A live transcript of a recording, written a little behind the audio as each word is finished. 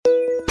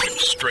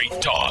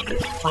Straight talk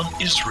from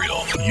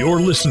Israel. You're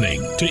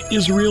listening to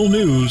Israel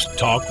News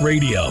Talk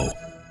Radio.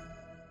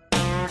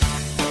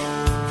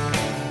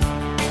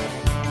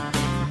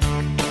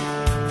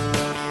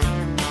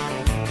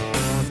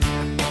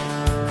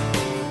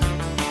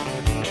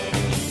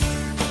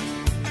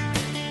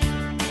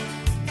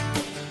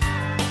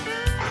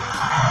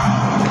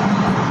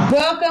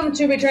 Welcome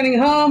to Returning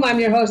Home. I'm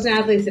your host,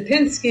 Natalie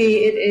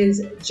Sapinski. It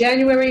is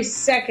January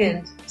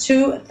 2nd,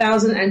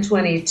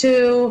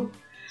 2022.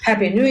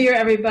 Happy New Year,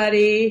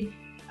 everybody.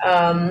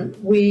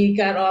 We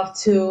got off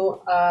to,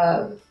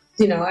 I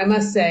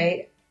must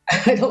say,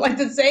 I don't like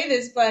to say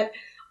this, but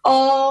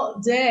all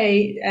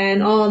day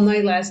and all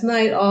night last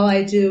night, all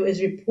I do is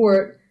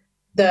report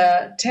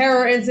the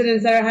terror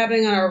incidents that are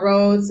happening on our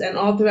roads and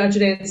all throughout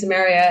Judea and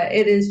Samaria.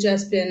 It has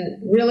just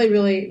been really,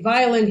 really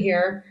violent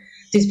here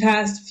these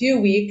past few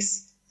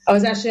weeks. I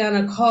was actually on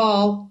a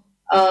call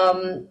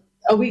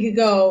a week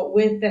ago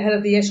with the head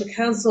of the Yeshua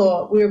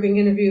Council. We were being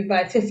interviewed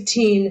by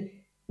 15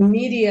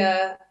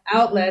 media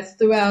outlets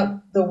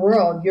throughout the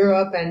world,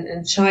 Europe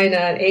and China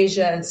and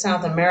Asia and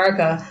South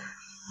America,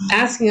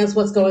 asking us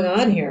what's going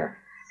on here.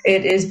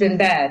 It has been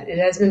bad. It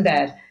has been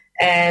bad.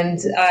 And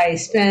I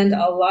spend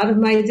a lot of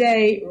my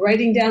day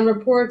writing down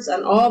reports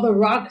on all the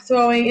rock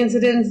throwing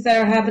incidents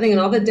that are happening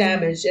and all the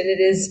damage. And it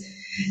is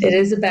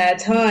a bad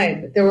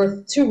time. There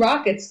were 2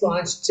 rockets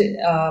launched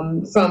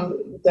from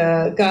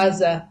the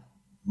Gaza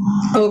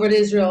over to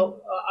Israel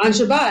on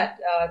Shabbat.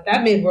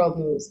 That made world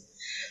news.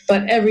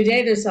 But every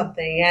day there's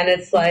something, and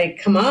it's like,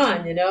 come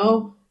on,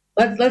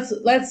 let's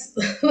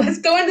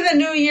go into the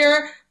new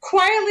year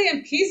quietly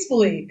and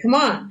peacefully. Come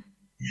on.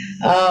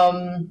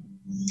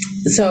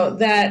 So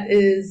that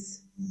is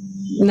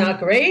not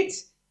great.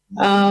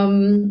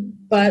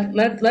 But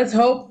let's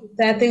hope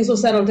that things will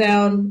settle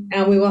down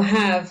and we will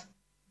have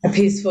a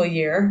peaceful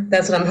year.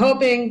 That's what I'm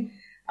hoping.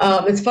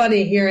 It's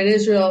funny, here in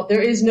Israel,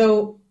 there is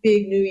no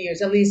big New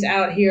Year's, at least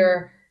out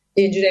here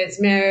in Judea and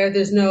Samaria.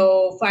 There's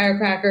no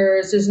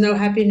firecrackers. There's no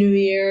Happy New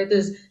Year.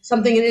 There's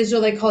something in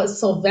Israel, they call it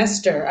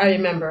Sylvester. I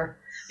remember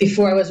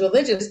before I was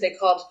religious, they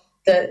called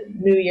the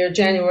New Year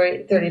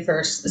January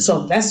 31st,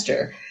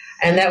 Sylvester.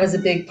 And that was a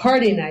big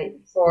party night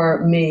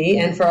for me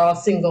and for all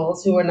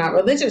singles who are not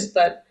religious.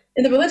 But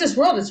in the religious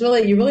world,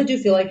 you really do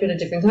feel like you're in a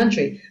different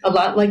country. A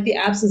lot like the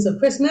absence of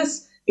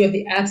Christmas, you have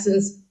the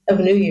absence of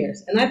New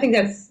Year's. And I think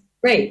that's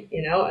great,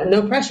 and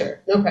no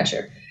pressure.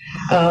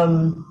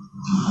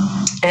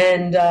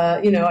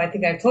 I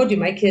think I've told you,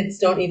 my kids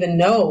don't even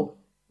know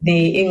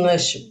the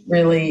English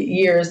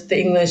years, the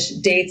English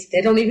dates.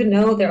 They don't even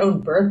know their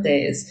own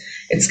birthdays.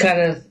 It's kind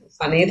of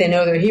funny. They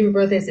know their Hebrew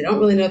birthdays. They don't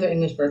really know their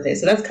English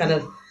birthdays. So that's kind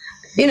of,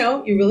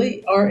 you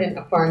really are in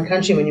a foreign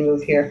country when you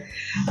move here.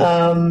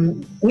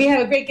 We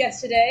have a great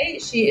guest today.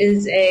 She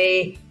is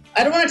I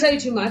don't want to tell you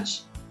too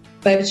much,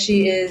 but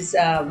she is,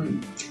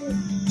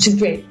 she's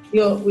great.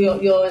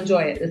 You'll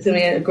enjoy it. It's going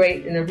to be a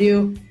great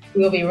interview.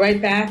 We will be right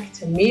back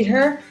to meet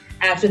her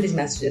after these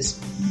messages.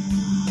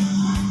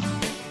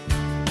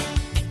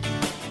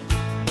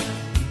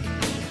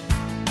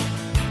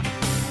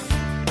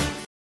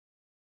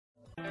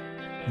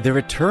 The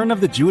return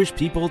of the Jewish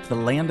people to the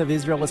land of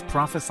Israel was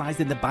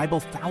prophesied in the Bible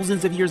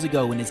thousands of years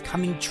ago and is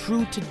coming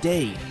true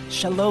today.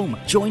 Shalom.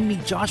 Join me,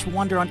 Josh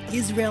Wander, on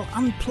Israel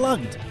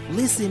Unplugged.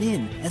 Listen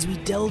in as we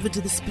delve into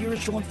the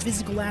spiritual and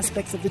physical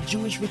aspects of the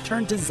Jewish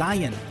return to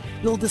Zion.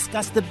 We'll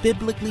discuss the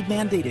biblically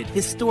mandated,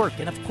 historic,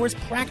 and of course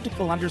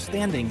practical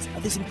understandings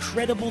of this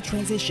incredible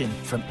transition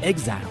from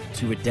exile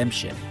to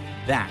redemption.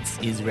 That's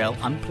Israel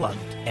Unplugged,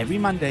 every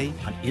Monday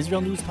on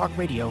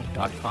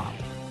IsraelNewsTalkRadio.com.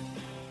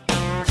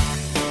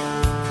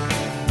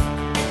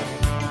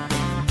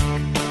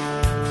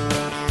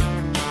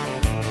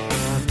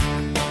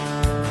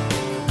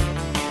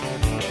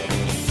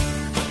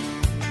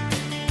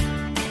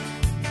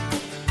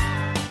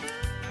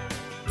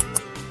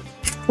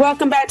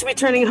 Welcome back to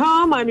Returning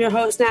Home. I'm your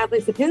host,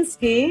 Natalie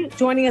Sapinski.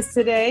 Joining us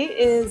today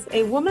is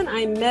a woman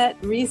I met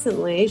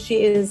recently.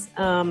 She is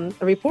a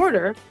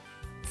reporter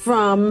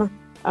from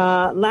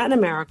Latin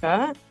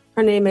America.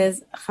 Her name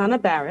is Hanna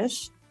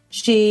Barish.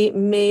 She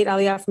made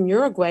Aliyah from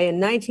Uruguay in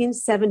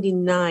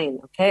 1979,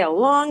 a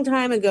long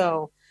time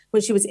ago,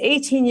 when she was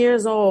 18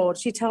 years old.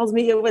 She tells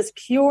me it was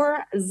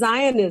pure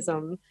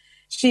Zionism.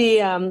 She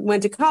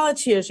went to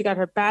college here. She got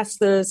her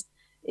bachelor's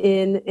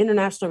in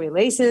international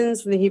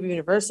relations from the Hebrew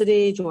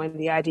University, joined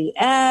the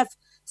IDF,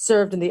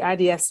 served in the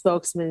IDF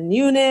spokesman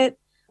unit,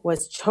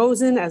 was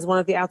chosen as one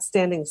of the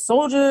outstanding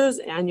soldiers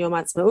on Yom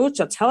Ha'atzmaut.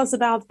 She'll tell us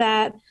about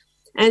that.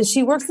 And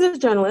she works as a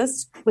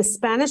journalist with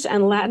Spanish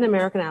and Latin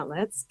American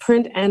outlets,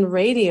 print and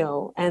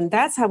radio. And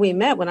that's how we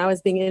met. When I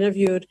was being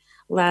interviewed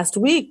last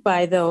week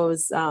by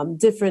those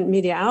different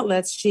media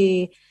outlets,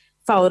 she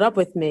followed up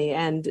with me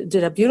and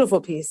did a beautiful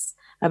piece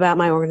about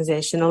my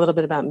organization, a little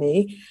bit about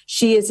me.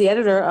 She is the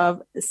editor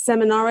of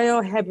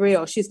Seminario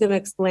Hebreo. She's going to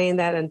explain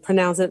that and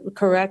pronounce it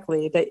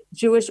correctly, the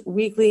Jewish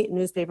weekly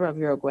newspaper of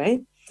Uruguay.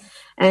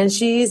 And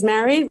she's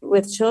married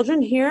with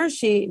children here.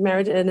 She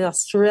married an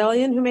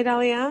Australian who made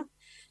Aliyah.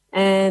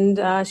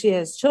 And she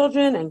has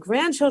children and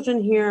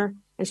grandchildren here.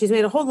 and she's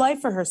made a whole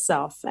life for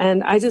herself.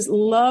 And I just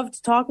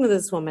loved talking to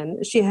this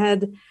woman. She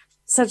had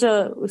such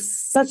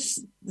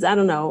I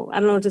don't know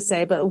what to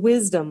say, but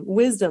wisdom.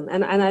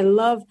 And I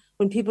love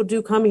when people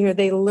do come here,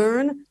 they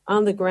learn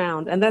on the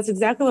ground. And that's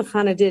exactly what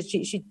Chana did.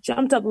 She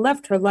jumped up,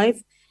 left her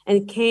life,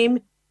 and came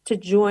to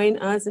join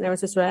us in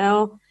Eretz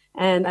Israel.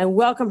 And I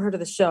welcome her to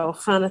the show.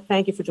 Chana,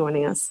 thank you for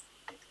joining us.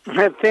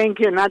 Thank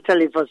you,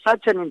 Natalie, for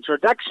such an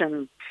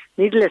introduction.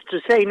 Needless to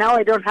say, now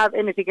I don't have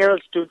anything else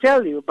to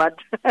tell you, but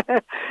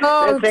thanks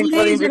for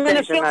the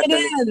invitation,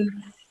 Natalie.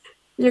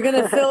 You're going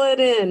to fill it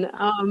in.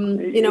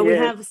 We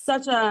have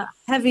such a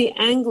heavy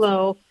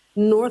Anglo,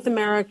 North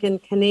American,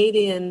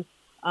 Canadian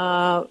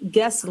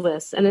guest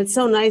list, and it's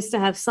so nice to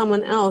have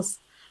someone else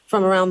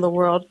from around the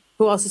world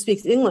who also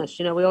speaks English.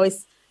 We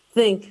always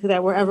think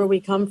that wherever we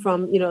come from,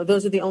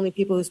 those are the only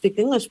people who speak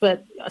English,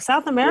 but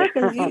South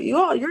Americans,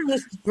 your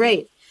English is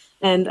great,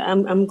 and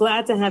I'm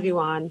glad to have you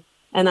on.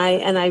 And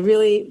I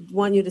really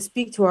want you to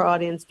speak to our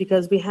audience,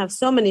 because we have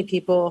so many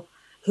people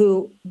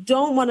who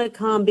don't want to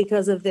come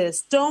because of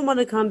this, don't want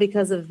to come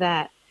because of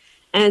that.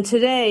 And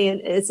today,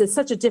 it's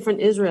such a different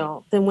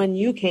Israel than when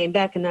you came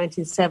back in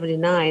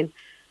 1979.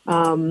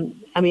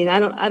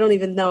 I don't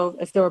even know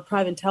if there were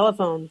private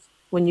telephones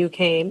when you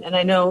came, and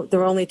I know there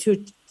were only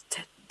two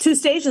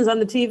stations on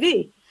the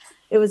TV.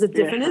 It was a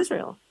different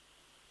Israel.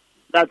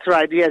 That's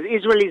right, yes.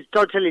 Israel is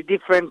totally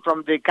different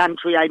from the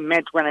country I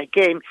met when I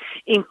came.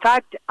 In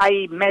fact,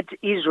 I met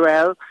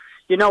Israel.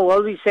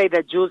 Always say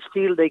that Jews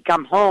feel they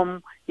come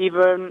home,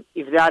 even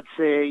if that's,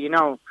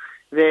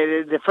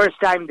 the first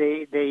time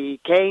they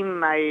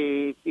came,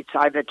 it's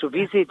either to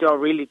visit or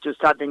really to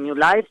start a new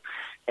life.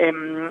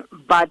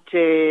 But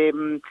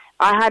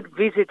I had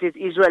visited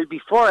Israel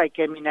before I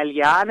came in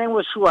Aliyah, and I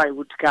was sure I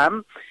would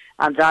come.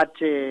 And that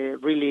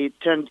really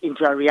turned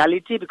into a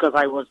reality, because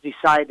I was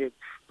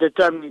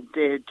determined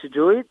to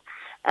do it.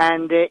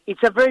 And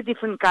it's a very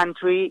different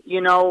country.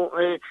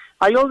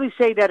 I always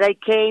say that I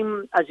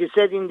came, as you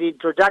said in the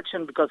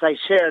introduction, because I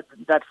shared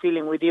that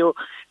feeling with you,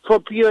 for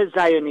pure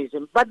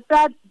Zionism. But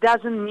that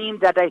doesn't mean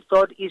that I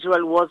thought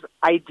Israel was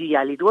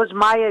ideal. It was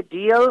my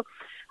ideal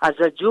as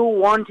a Jew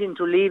wanting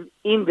to live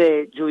in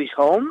the Jewish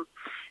home.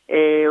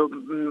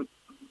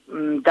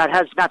 That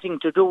has nothing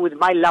to do with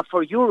my love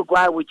for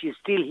Uruguay, which is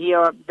still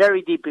here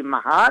very deep in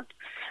my heart.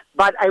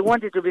 But I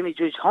wanted to be in a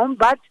Jewish home.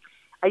 But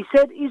I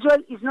said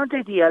Israel is not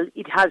ideal.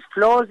 It has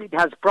flaws. It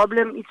has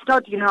problems. It's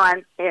not,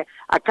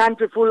 a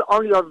country full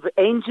only of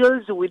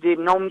angels with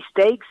no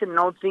mistakes and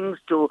no things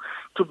to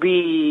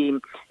be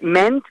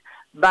meant,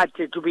 but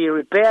to be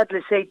repaired,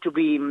 let's say, to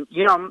be,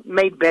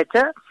 made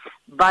better.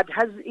 But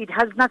it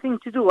has nothing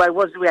to do. I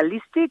was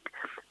realistic,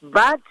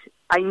 but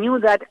I knew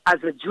that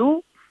as a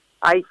Jew,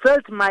 I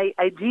felt my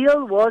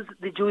ideal was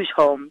the Jewish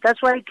home.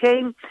 That's why I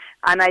came,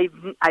 and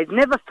I've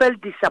never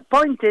felt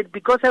disappointed,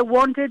 because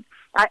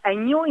I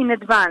knew in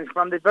advance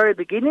from the very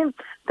beginning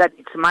that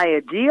it's my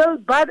ideal,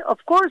 but of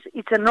course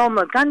it's a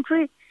normal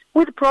country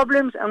with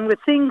problems and with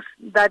things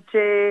that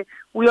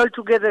we all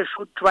together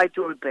should try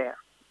to repair.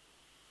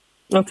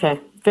 Okay,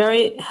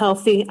 very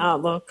healthy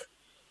outlook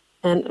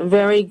and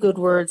very good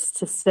words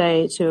to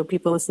say to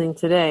people listening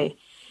today.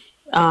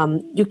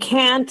 You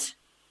can't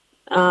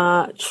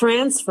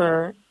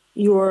transfer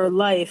your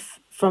life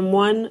from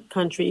one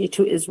country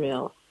to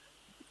Israel.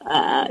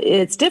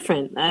 It's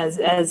different, as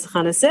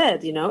Chana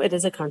said. It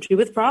is a country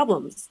with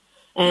problems,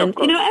 and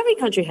every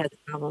country has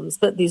problems,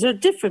 but these are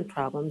different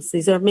problems.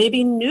 These are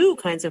maybe new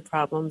kinds of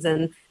problems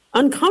and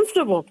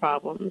uncomfortable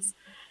problems,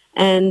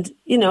 and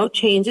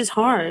change is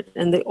hard.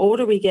 And the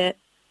older we get,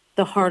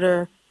 the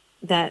harder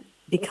that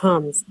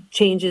becomes.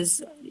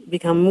 Changes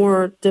become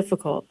more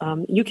difficult.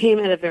 You came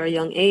at a very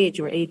young age.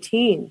 You were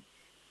 18.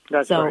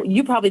 That's right.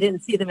 You probably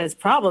didn't see them as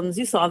problems.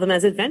 You saw them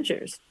as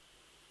adventures.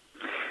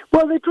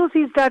 Well, the truth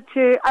is that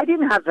I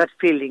didn't have that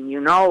feeling,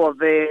 of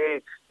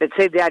let's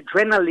say, the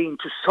adrenaline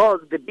to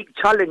solve the big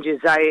challenges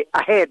I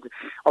had.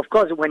 Of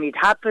course, when it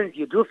happens,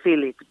 you do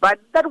feel it. But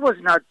that was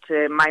not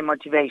my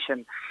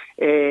motivation.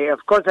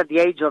 Of course, at the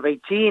age of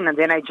 18, and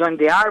then I joined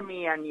the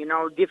army, and,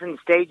 different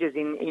stages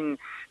in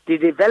the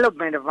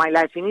development of my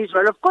life in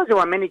Israel. Of course, there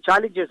were many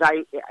challenges.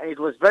 It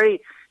was very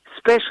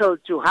special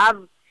to have,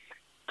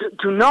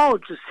 to know,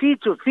 to see,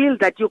 to feel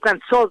that you can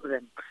solve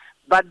them.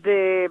 But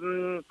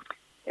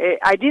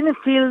I didn't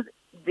feel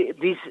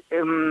this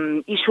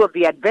issue of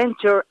the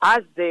adventure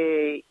as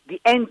the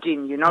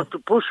engine, to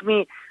push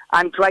me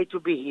and try to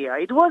be here.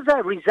 It was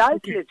a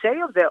result, let's say,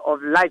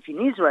 of life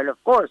in Israel.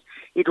 Of course,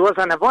 it was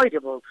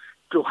unavoidable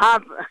to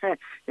have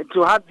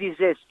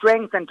this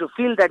strength and to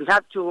feel that you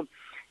have to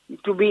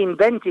be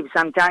inventive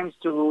sometimes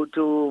to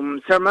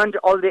surmount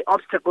all the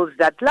obstacles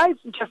that life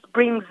just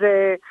brings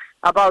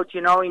about,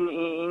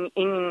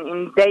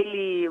 in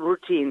daily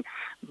routine.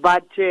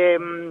 But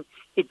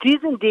it is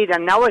indeed,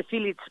 and now I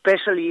feel it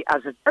especially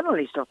as a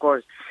journalist, of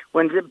course,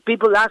 when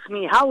people ask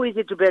me, how is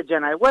it to be a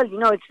journalist? Well,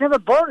 it's never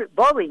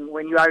boring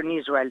when you are in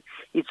Israel.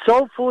 It's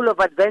so full of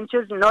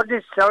adventures, not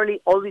necessarily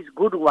always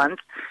good ones,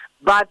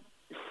 but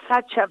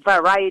such a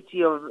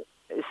variety of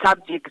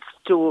subjects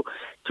to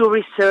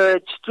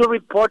research, to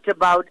report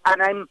about,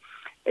 and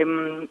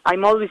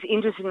I'm always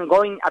interested in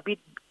going a bit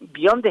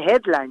beyond the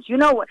headlines. You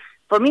know,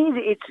 for me,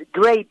 it's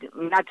great,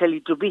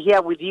 Natalie, to be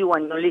here with you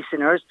and your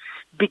listeners,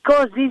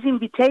 because this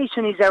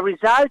invitation is a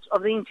result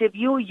of the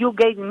interview you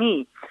gave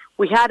me.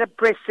 We had a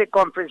press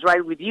conference,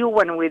 right, with you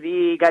and with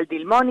Yigal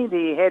Dilmoni,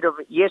 the head of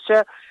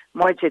Yesha,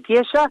 Moetzet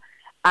Yesha,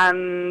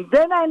 and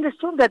then I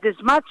understood that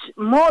there's much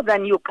more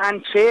than you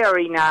can share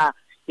in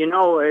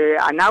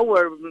an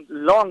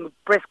hour-long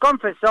press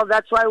conference. So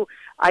that's why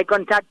I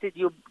contacted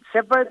you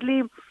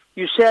separately.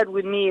 You shared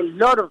with me a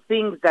lot of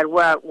things that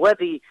were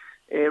worthy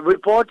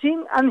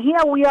reporting, and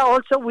here we are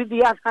also with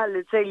the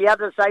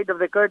other side of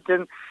the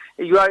curtain.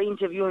 You are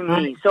interviewing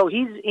me. So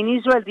in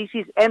Israel, this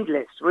is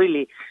endless,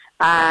 really.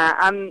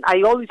 And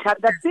I always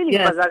had that feeling,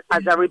 but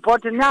as a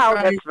reporter now,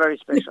 that's very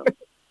special.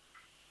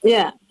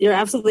 Yeah, you're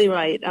absolutely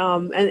right.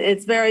 And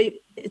it's very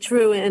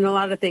true in a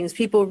lot of things.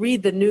 People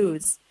read the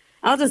news.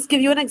 I'll just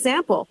give you an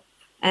example.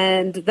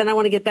 And then I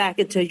want to get back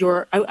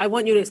into I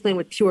want you to explain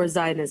what pure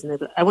Zionism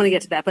is. I want to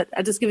get to that, but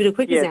I'll just give you a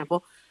quick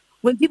example.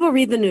 When people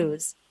read the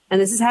news, and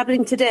this is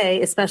happening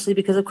today, especially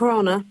because of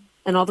Corona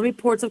and all the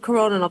reports of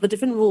Corona and all the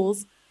different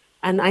rules,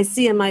 and I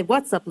see in my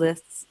WhatsApp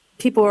lists,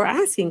 people are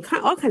asking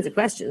all kinds of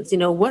questions. You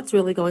know, what's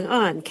really going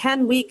on?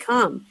 Can we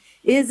come?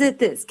 Is it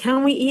this?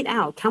 Can we eat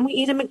out? Can we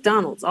eat at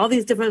McDonald's? All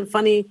these different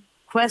funny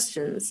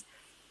questions.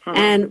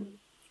 And,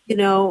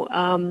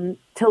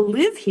 to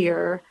live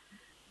here,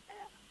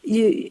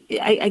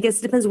 I guess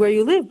it depends where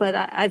you live, but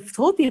I've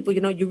told people,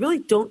 you really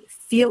don't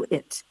feel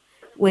it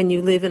when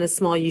you live in a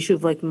small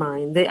yeshuv like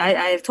mine.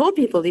 I've told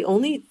people the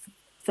only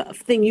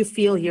thing you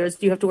feel here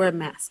is you have to wear a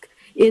mask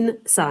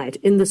inside,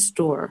 in the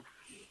store.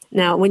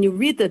 Now, when you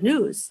read the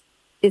news,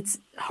 it's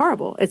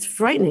horrible. It's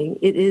frightening.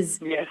 It is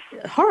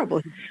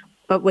horrible.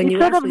 But when it's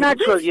sort of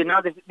natural,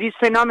 this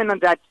phenomenon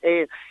that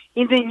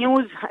in the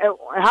news,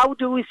 how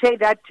do we say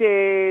that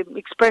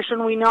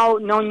expression we know,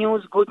 no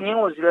news, good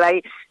news?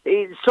 Like,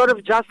 it sort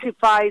of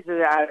justifies,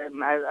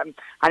 an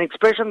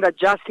expression that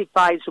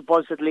justifies,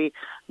 supposedly,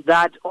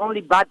 that only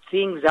bad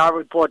things are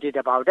reported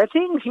about. I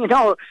think,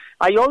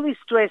 I always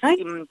stress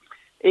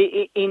in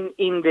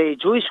the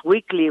Jewish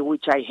Weekly,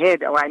 which I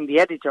had, or I'm the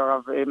editor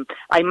of,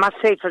 I must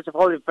say, first of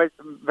all, it's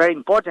very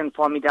important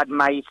for me that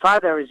my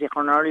father,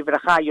 Zichrono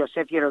Livracha,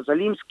 Yosef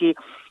Yerozolimsky,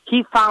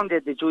 he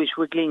founded the Jewish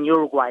Weekly in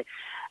Uruguay.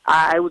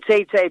 I would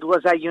say it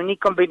was a unique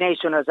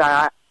combination as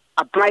a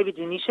private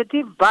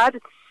initiative, but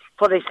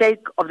for the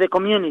sake of the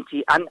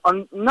community, and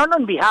not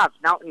on behalf.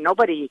 Now,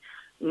 nobody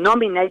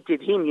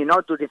nominated him,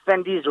 to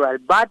defend Israel,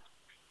 but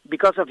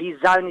because of his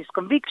Zionist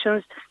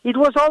convictions, it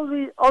was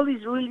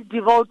always really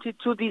devoted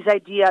to this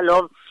ideal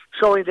of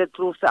showing the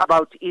truth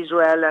about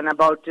Israel and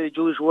about the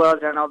Jewish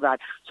world and all that.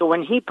 So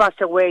when he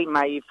passed away,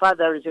 my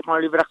father,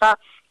 Zichrono Livracha,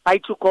 I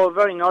took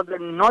over in order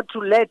not to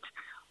let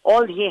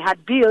all he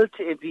had built,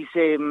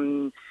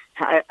 not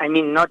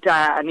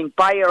an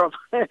empire of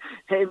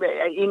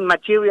in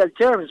material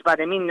terms, but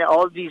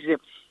all these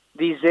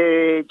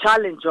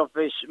challenge of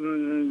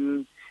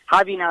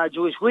having a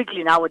Jewish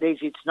Weekly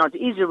nowadays. It's not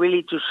easy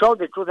really to show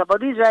the truth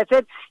about Israel. I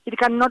said it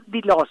cannot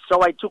be lost,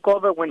 so I took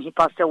over when he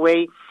passed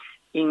away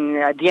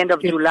at the end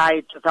of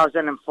July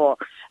 2004.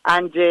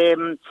 And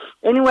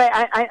anyway,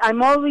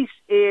 I'm always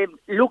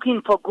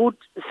looking for good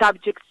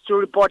subjects to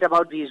report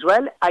about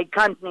Israel. I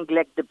can't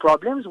neglect the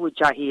problems which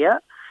are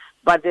here,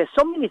 but there's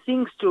so many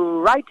things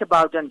to write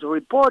about and to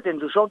report and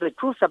to show the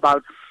truth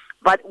about.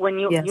 But when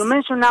you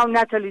mention now,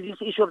 Natalie,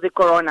 this issue of the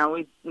corona,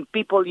 with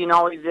people,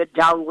 is a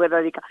doubt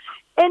whether they can.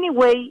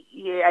 Anyway,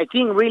 I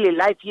think really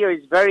life here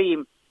is very,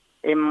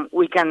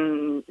 we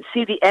can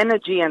see the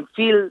energy and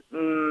feel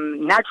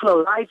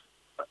natural life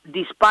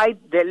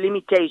despite the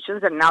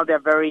limitations, and now there are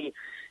very,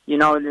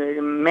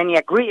 many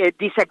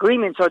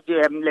disagreements or,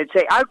 let's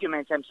say,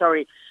 arguments,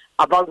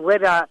 about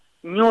whether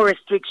new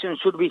restrictions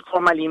should be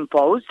formally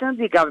imposed, and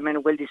the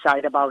government will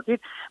decide about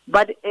it.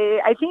 But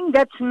I think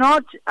that's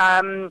not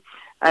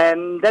a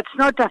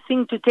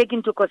thing to take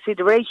into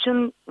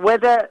consideration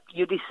whether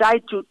you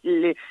decide to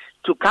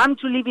come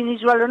to live in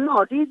Israel or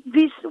not.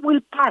 This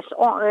will pass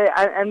on,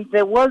 and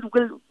the world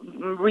will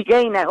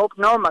regain, I hope,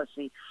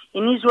 normalcy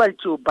in Israel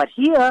too. But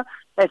here,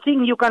 I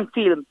think you can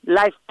feel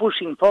life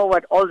pushing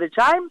forward all the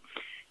time,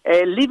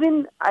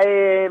 living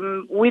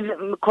with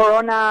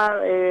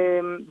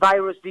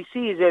coronavirus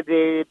disease,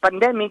 the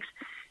pandemics,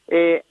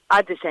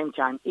 at the same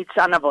time. It's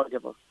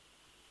unavoidable.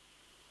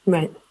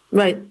 Right.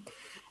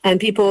 And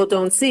people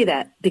don't see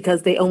that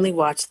because they only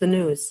watch the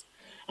news.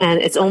 And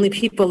it's only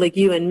people like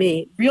you and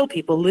me, real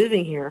people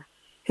living here,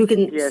 who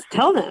can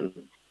tell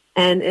them.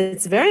 And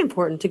it's very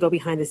important to go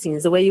behind the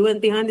scenes, the way you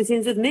went behind the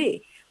scenes with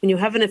me. When you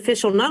have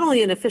not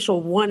only an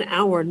official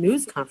 1-hour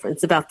news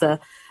conference about the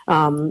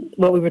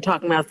what we were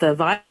talking about, the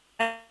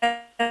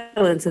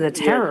violence and the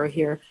terror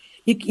here,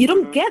 you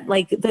don't get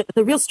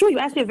the real story. You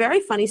asked me a very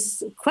funny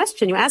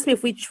question. You asked me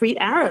if we treat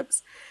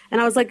Arabs. And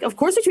I was like, of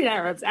course we treat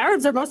Arabs.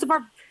 Arabs are most of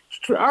our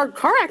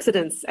car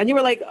accidents. And you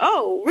were like,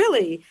 oh,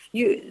 really?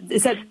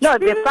 Is that no,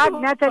 true? the fact,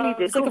 Natalie,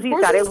 the truth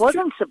is that I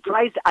wasn't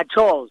surprised at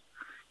all.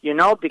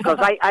 because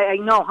I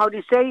know how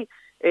to say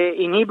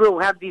in Hebrew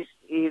we have this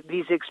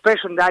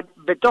expression that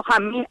betoch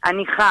ami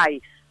ani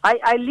chai.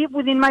 I live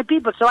within my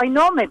people, so I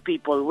know my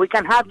people. We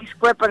can have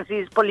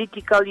discrepancies,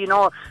 political,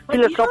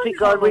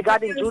 philosophical,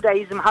 regarding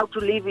Judaism, how to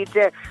live it,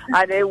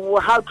 and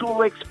how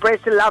to express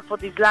the love for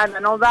this land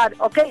and all that.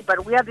 Okay,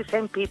 but we are the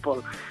same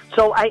people.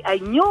 So I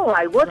knew,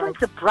 I wasn't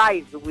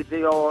surprised with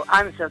your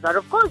answers that,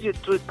 of course, you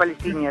treat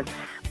Palestinians.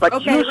 But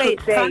okay, you wait,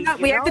 should say... Chana,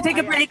 we have to take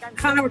a break.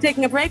 Chana, we're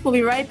taking a break. We'll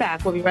be right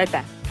back.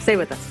 Stay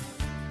with us.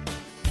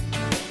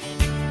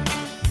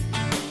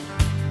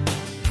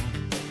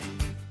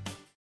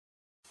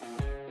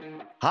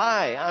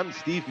 Hi, I'm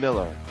Steve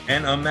Miller.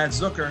 And I'm Matt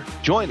Zucker.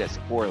 Join us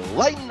for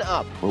Lighten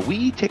Up, where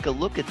we take a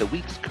look at the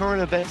week's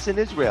current events in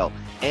Israel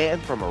and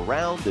from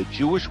around the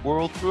Jewish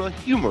world through a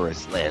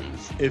humorous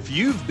lens. If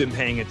you've been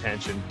paying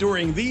attention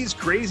during these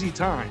crazy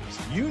times,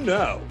 you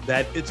know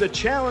that it's a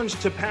challenge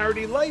to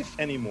parody life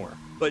anymore.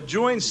 But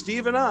join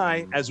Steve and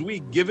I as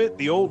we give it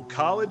the old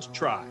college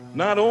try.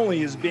 Not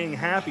only is being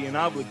happy an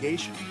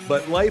obligation,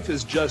 but life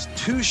is just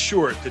too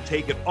short to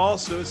take it all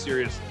so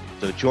seriously.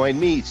 So join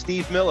me,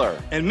 Steve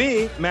Miller. And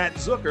me, Matt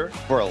Zucker.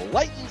 For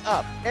Lighten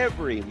Up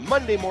every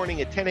Monday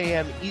morning at 10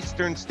 a.m.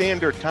 Eastern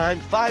Standard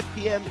Time, 5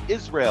 p.m.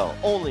 Israel,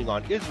 only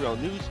on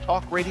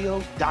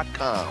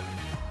IsraelNewsTalkRadio.com.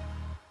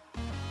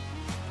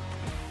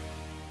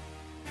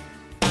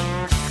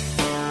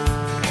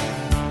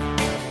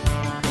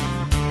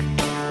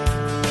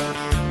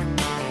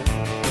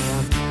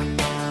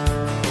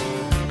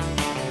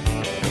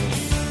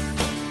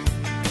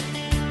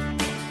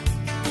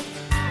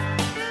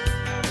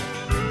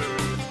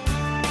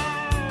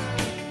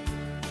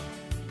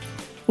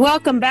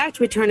 Welcome back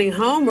to Returning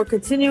Home. We're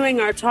continuing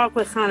our talk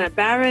with Chana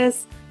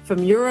Baris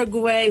from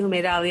Uruguay, who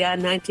made Aliyah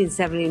in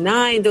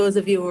 1979. Those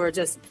of you who are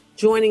just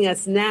joining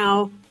us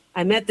now,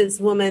 I met this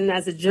woman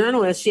as a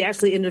journalist. She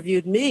actually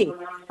interviewed me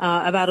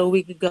about a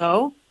week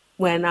ago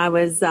when I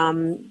was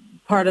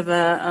part of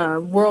a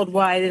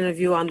worldwide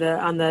interview on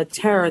the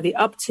terror, the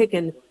uptick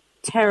in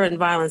terror and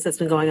violence that's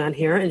been going on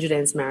here in Judea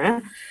and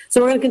Samaria. So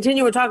we're going to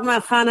continue. We're talking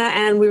about Chana,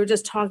 and we were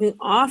just talking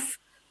off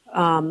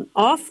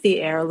the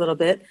air a little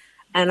bit.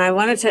 And I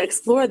wanted to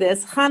explore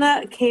this.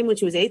 Chana came when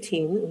she was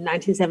 18 in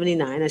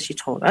 1979, as she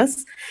told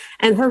us.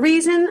 And her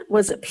reason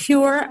was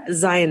pure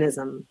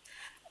Zionism.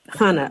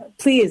 Chana,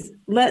 please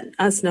let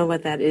us know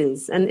what that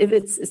is and if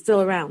it's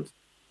still around.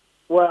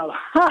 Well,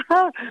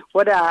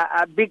 what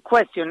a big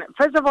question.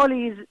 First of all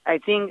is, I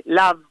think,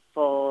 love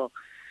for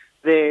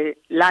the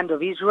land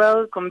of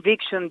Israel,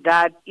 conviction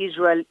that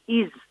Israel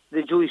is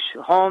the Jewish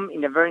home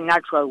in a very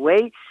natural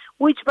way,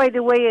 which, by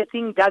the way, I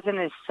think doesn't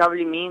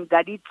necessarily mean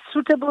that it's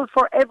suitable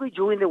for every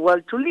Jew in the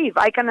world to live.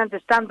 I can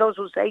understand those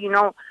who say,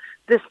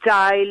 the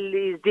style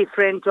is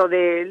different, or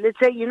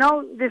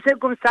the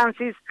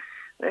circumstances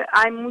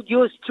I'm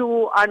used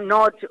to are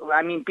not,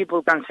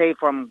 people can say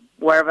from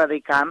wherever they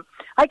come.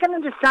 I can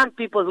understand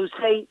people who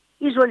say,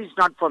 Israel is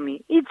not for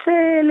me. It's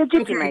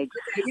legitimate.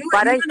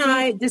 Okay.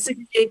 I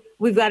disagree.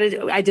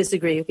 I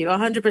disagree with you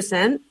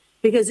 100%,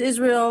 because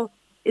Israel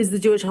is the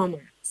Jewish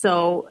homeland.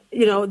 So,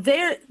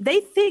 they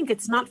think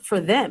it's not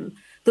for them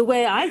the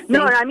way I think.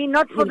 No,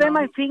 not for them.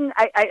 I think,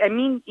 I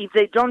mean, if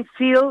they don't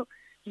feel,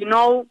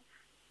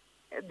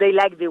 they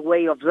like the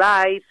way of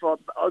life,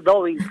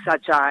 although it's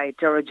such a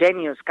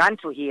heterogeneous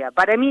country here.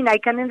 But I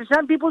can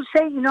understand people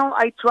say,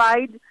 I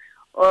tried,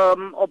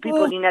 or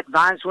people in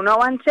advance,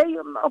 and say,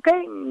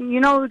 okay,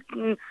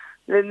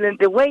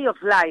 the way of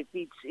life,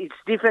 it's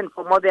different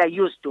from what they are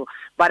used to.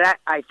 But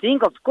I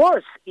think, of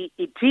course,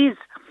 it is,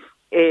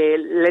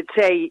 let's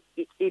say,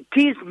 it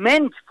is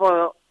meant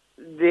for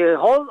the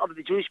whole of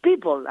the Jewish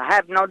people. I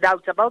have no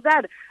doubts about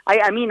that.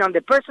 I mean, on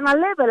the personal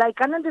level, I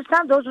can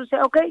understand those who say,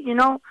 okay,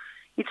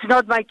 it's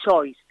not my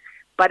choice.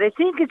 But I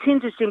think it's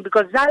interesting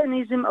because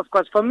Zionism, of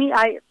course, for me,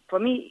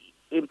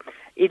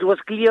 it was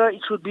clear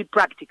it should be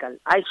practical.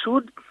 I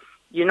should,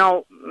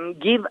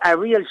 give a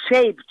real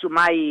shape to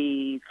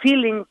my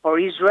feeling for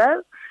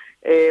Israel,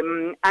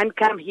 and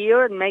come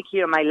here and make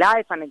here my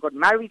life. And I got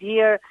married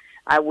here.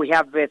 We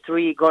have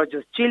 3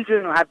 gorgeous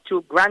children. We have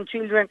 2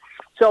 grandchildren.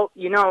 So,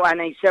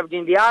 and I served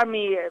in the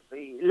army.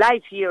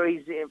 Life here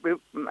is,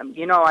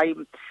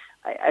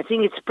 I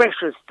think it's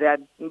precious,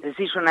 that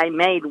decision I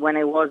made when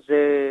I was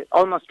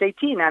almost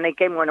 18, and I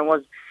came when I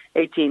was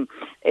 18.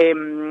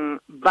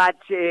 But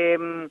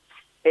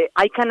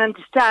I can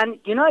understand,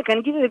 I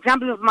can give you an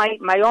example of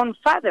my own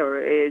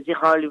father,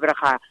 Zichrono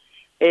Livracha.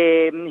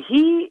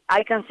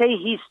 I can say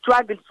he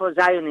struggled for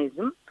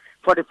Zionism,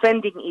 for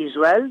defending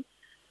Israel,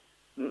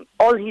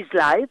 all his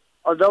life,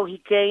 although he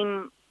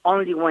came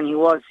only when he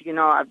was,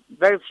 a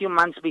very few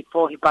months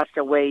before he passed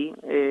away,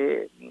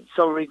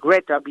 so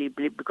regrettably,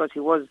 because he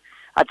was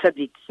a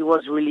tzaddik. He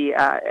was really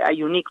a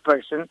unique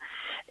person.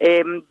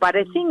 But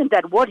I think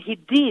that what he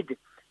did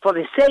for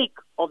the sake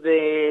of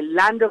the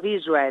land of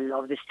Israel,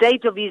 of the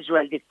state of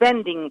Israel,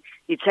 defending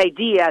its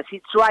ideas,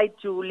 its right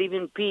to live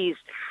in peace,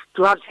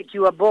 to have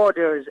secure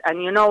borders,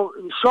 and,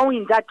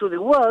 showing that to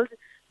the world,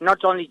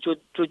 not only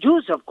to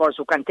Jews, of course,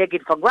 who can take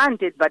it for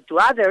granted, but to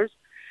others,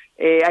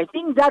 I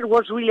think that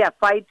was really a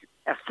fight,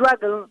 a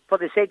struggle for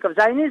the sake of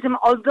Zionism,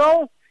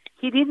 although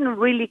he didn't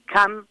really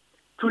come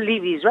to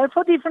leave Israel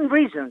for different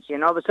reasons, you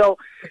know. So,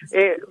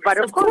 but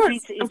of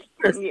course.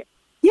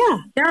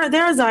 Yeah,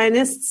 there are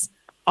Zionists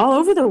all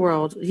over the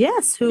world,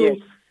 yes, who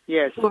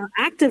are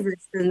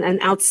activists and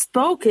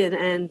outspoken,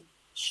 and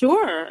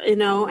sure, you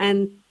know,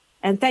 and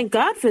thank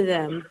God for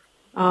them.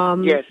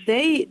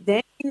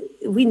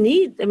 We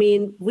need, I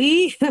mean,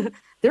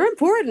 they're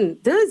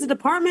important. There is a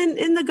department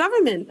in the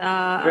government.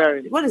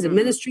 What is it?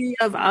 Ministry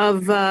of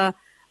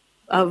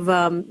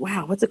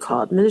what's it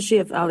called? Ministry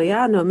of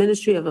Aliyah? No,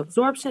 Ministry of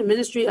Absorption,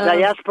 Ministry of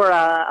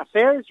Diaspora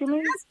Affairs, you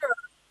mean? Diaspora,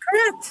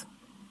 correct.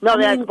 No,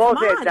 there's both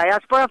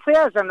Diaspora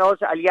Affairs and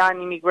also Aliyah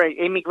and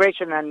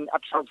Immigration and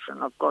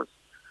Absorption, of course.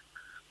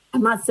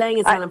 I'm not saying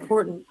it's not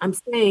important. I'm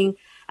saying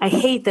I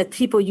hate that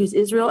people use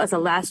Israel as a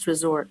last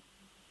resort.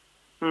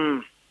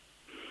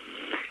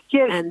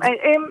 Yes,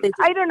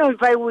 I don't know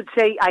if I would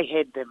say I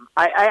hate them.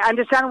 I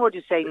understand what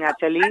you're saying,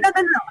 Natalie. No.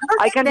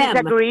 I can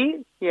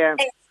disagree. Yeah.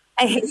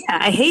 I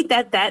hate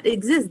that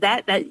exists.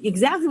 That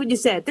exactly what you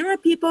said. There are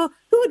people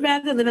who would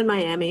rather live in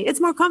Miami.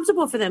 It's more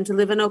comfortable for them to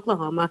live in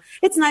Oklahoma.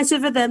 It's nicer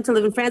for them to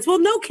live in France. Well,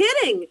 no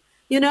kidding.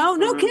 You know,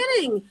 no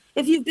kidding.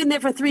 If you've been there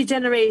for 3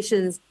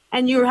 generations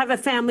and you have a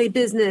family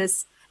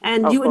business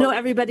and you know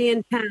everybody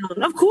in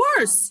town, of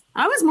course.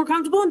 I was more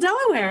comfortable in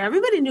Delaware.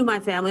 Everybody knew my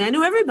family. I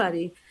knew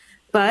everybody.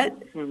 But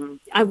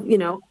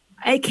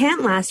I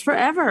can't last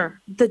forever.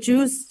 The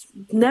Jews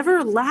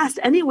never last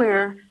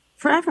anywhere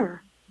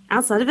forever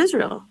outside of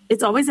Israel.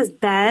 It's always a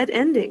bad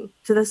ending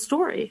to the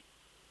story.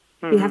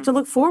 You have to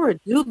look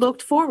forward. You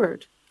looked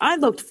forward. I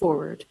looked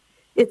forward.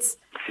 It's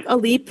a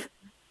leap.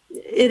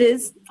 It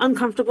is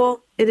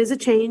uncomfortable. It is a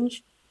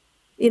change,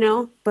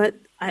 but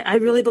I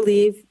really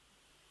believe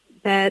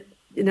that,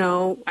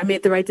 I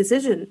made the right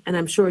decision, and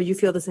I'm sure you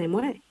feel the same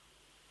way.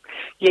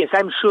 Yes,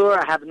 I'm sure.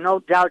 I have no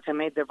doubt I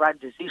made the right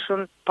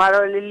decision.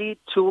 Parallelly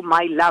to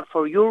my love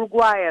for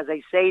Uruguay, as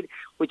I said,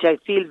 which I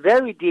feel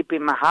very deep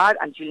in my heart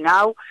until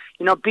now.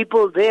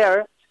 People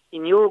there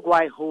in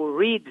Uruguay who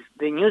read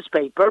the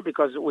newspaper,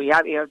 because we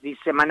have this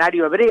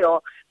Semanario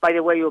Hebreo, by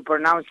the way, you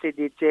pronounced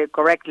it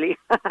correctly,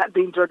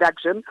 the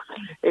introduction.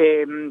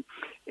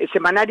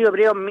 Semanario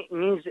Hebreo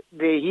means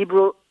the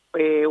Hebrew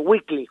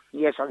weekly,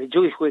 or the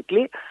Jewish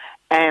weekly.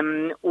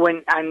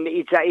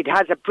 It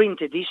has a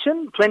print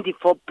edition,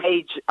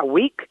 24-page a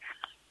week,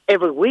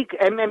 every week,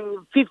 and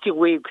 50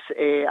 weeks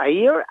a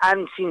year.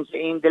 And since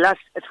in the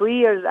last 3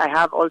 years, I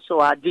have also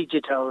a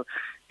digital,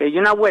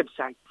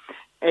 website.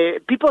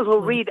 People who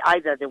read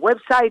either the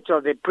website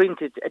or the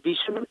printed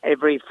edition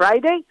every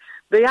Friday,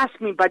 they ask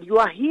me, but you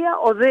are here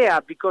or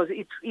there? Because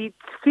it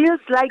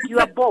feels like you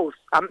are both.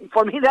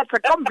 For me, that's a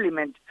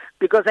compliment,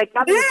 because I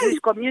come to this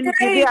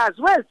community there as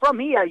well, from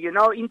here,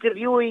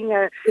 interviewing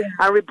and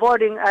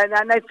reporting.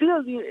 And I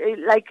feel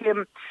like,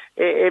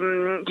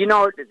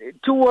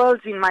 two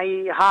worlds in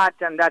my heart,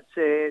 and that's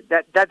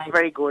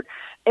very good.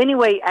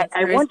 Anyway,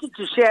 I wanted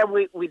to share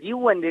with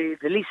you and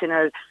the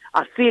listeners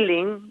a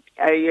feeling.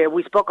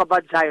 We spoke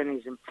about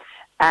Zionism.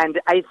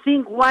 And I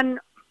think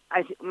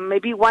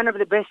maybe one of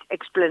the best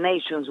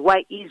explanations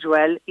why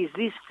Israel is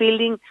this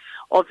feeling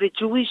of the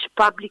Jewish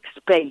public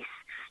space.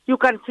 You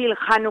can feel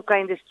Hanukkah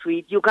in the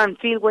street. You can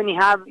feel when you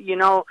have,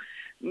 the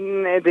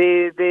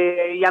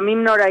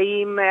Yamim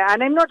Noraim.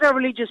 And I'm not a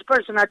religious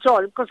person at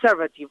all,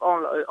 conservative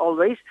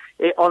always,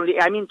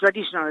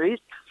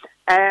 traditionalist.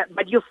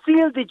 But you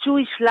feel the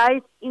Jewish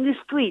life in the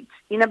streets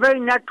in a very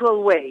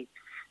natural way.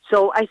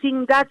 So I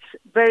think that's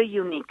very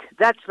unique.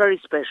 That's very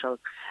special.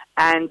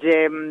 And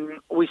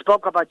we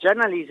spoke about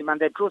journalism and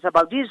the truth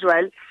about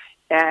Israel.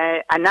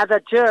 Another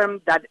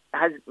term that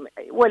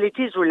it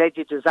is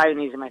related to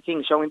Zionism, I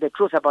think, showing the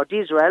truth about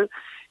Israel.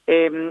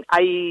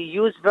 I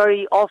use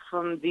very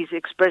often this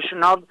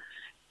expression of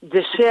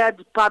the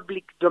shared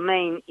public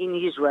domain in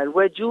Israel,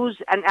 where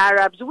Jews and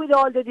Arabs, with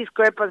all the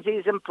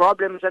discrepancies and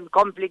problems and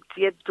conflicts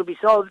yet to be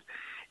solved,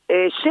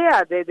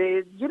 share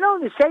the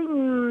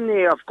same,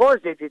 of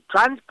course, the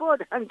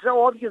transport, and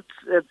so obvious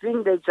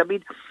thing that it's a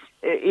bit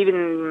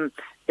even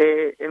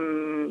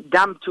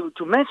dumb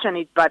to mention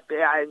it, but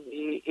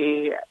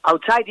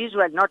outside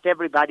Israel, not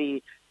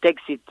everybody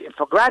takes it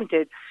for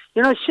granted.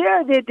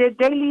 Share the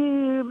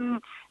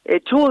daily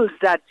tools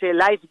that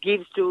life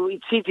gives to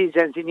its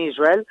citizens in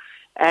Israel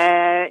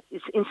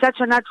in such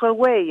a natural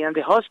way. And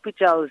the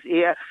hospitals,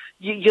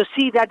 you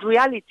see that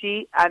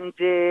reality, and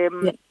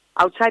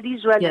outside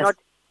Israel, not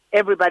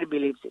everybody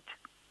believes it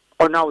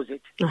or knows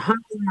it.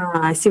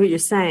 I see what you're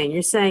saying.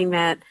 You're saying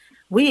that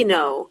we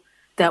know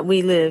that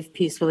we live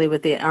peacefully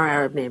with our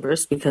Arab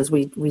neighbors because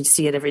we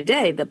see it every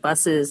day, the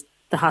buses,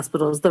 the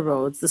hospitals, the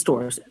roads, the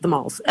stores, the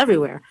malls,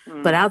 everywhere.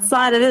 But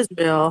outside of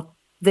Israel,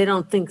 they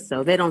don't think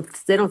so. They don't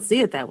see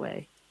it that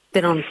way.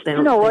 They don't.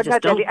 You know what,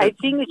 Natalie? I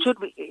think it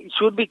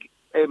should be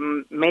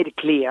made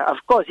clear. Of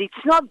course,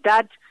 it's not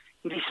that,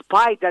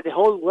 despite that the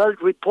whole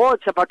world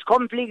reports about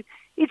conflict,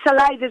 it's a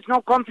lie, there's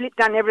no conflict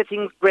and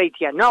everything's great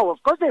here. No,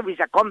 of course there is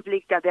a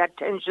conflict, and there are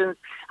tensions,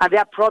 and there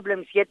are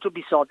problems yet to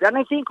be solved. And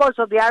I think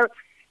also there are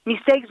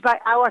mistakes by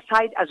our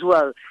side as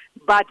well.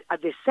 But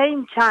at the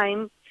same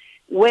time,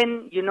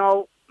 when,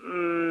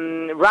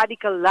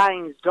 radical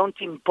lines don't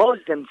impose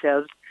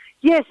themselves,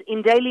 yes,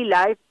 in daily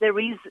life there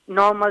is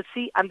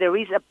normalcy and there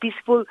is a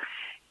peaceful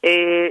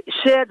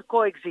shared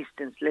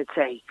coexistence, let's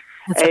say.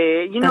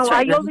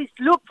 I always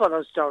look for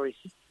those stories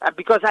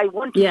because I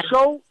want to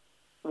show,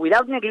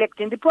 without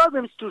neglecting the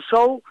problems, to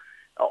show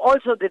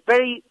also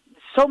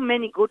so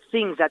many good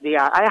things that they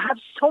are. I have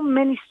so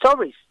many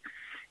stories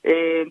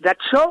that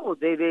show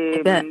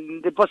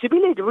the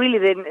possibility, really,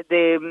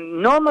 the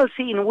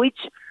normalcy in which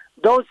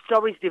those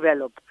stories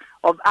develop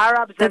of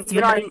Arabs. That's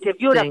I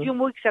interviewed a few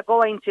weeks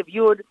ago. I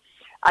interviewed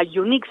a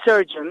unique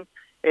surgeon,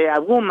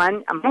 a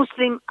woman, a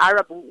Muslim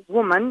Arab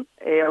woman,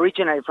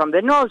 originally from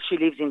the north. She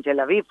lives in Tel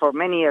Aviv for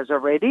many years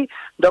already.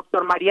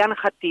 Dr. Marian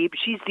Khatib.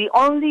 She's the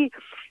only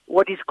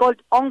what is called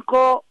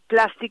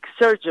oncoplastic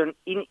surgeon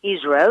in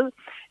Israel.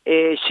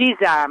 She's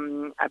a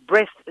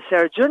breast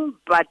surgeon,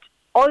 but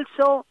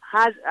also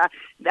has,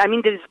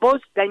 there is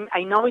both.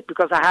 I know it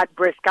because I had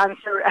breast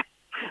cancer,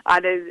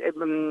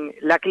 and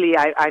luckily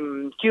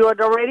I'm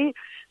cured already.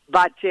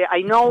 But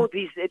I know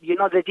these,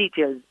 the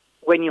details.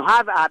 When you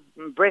have a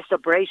breast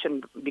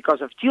operation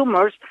because of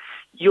tumors,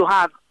 you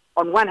have,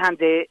 on one hand,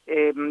 the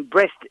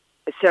breast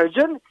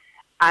surgeon,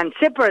 and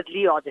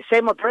separately, or the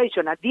same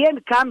operation, at the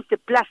end comes the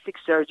plastic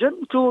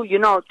surgeon to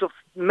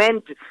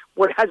mend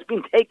what has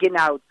been taken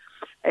out.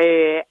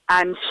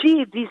 And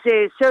this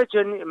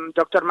surgeon,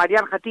 Dr.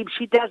 Marian Khatib,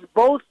 she does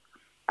both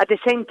at the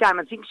same time.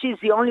 I think she's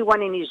the only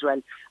one in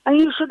Israel. And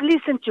you should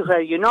listen to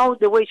her,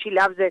 the way she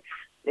loves the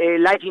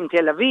life in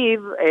Tel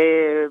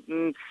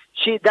Aviv.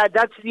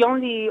 That's the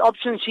only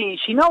option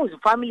she knows.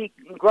 Family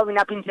growing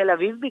up in Tel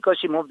Aviv because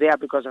she moved there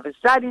because of her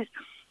studies,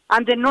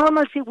 and the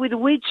normalcy with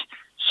which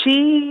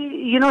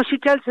she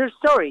tells her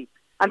story.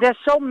 And there's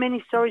so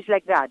many stories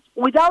like that,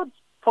 without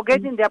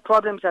forgetting their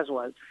problems as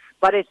well.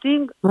 But I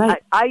think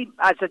I,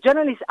 as a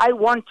journalist, I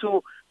want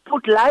to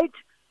put light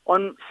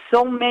on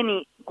so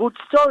many good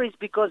stories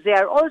because they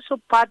are also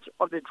part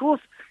of the truth,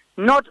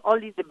 not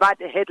only the bad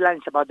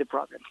headlines about the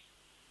problems.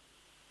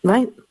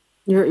 Right.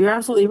 You're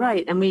absolutely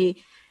right. And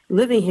we,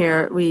 living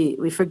here,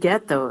 we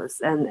forget those.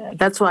 And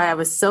that's why I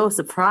was so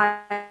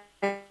surprised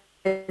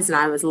and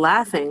I was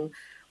laughing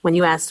when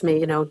you asked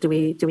me, do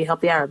we help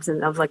the Arabs?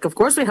 And I was like, of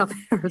course we help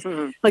the Arabs.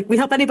 Mm-hmm. Like, we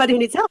help anybody who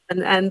needs help.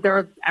 And there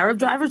are Arab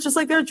drivers just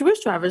like there are Jewish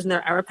drivers, and there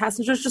are Arab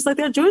passengers just like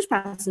there are Jewish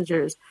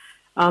passengers.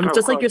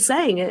 Just like you're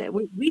saying,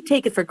 we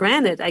take it for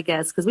granted, I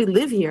guess, because we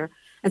live here.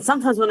 And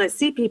sometimes when I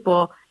see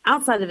people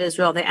outside of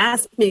Israel, they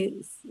ask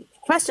me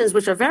questions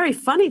which are very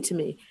funny to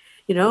me.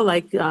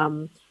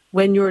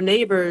 When your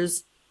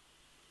neighbors,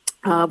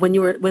 when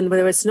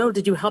there was snow,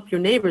 did you help your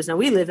neighbors? Now,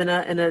 we live in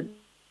a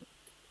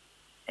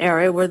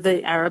area where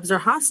the Arabs are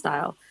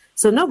hostile.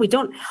 So no, we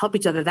don't help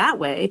each other that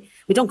way.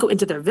 We don't go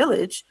into their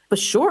village, but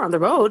sure, on the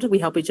road, we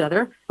help each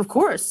other. Of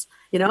course,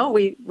 we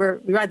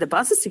ride the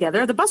buses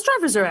together. The bus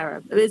drivers are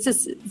Arab. It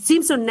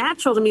seems so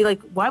natural to me.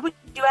 Like, why would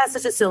you ask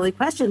such a silly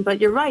question?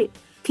 But you're right.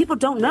 People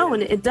don't know,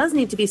 and it does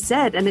need to be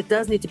said, and it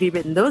does need to be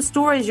written. Those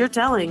stories you're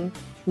telling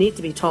need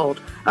to be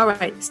told. All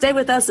right, stay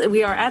with us.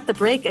 We are at the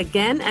break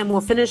again, and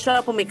we'll finish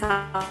up when we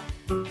come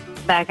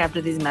back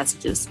after these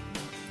messages.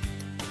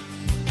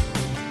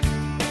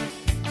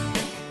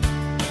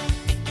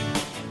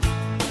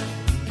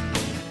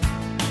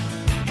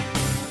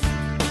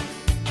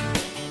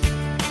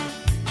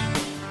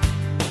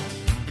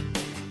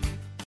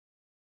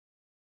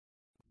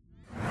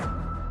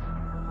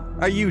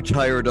 Are you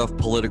tired of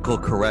political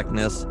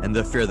correctness and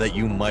the fear that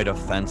you might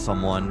offend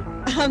someone?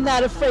 I'm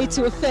not afraid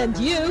to offend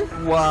you.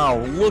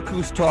 Wow, look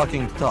who's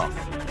talking tough.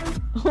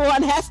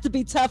 One has to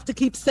be tough to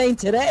keep sane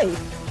today.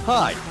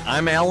 Hi,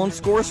 I'm Alan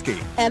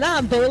Skorsky. And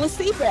I'm Bela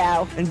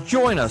Sebrow. And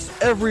join us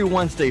every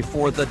Wednesday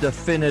for The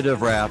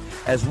Definitive Wrap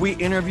as we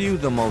interview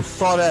the most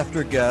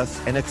sought-after guests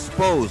and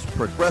expose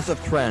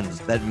progressive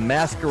trends that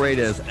masquerade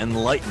as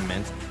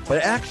enlightenment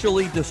but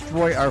actually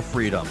destroy our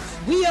freedoms.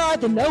 We are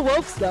the No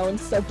Woke Zone,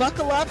 so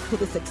buckle up to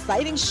this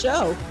exciting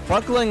show.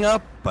 Buckling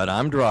up, but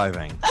I'm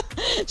driving.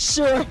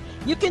 Sure,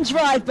 you can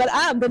drive, but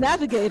I'm the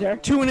navigator.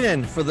 Tune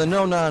in for the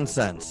No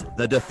Nonsense,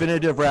 The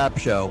Definitive Wrap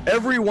Show,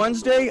 every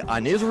Wednesday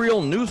on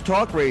Israel News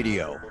Talk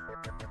Radio.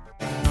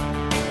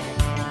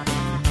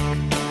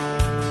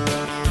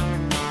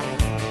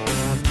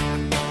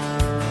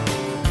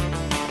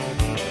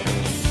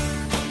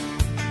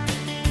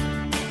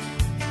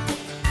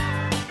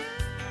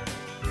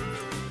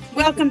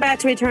 Welcome back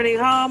to Returning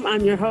Home.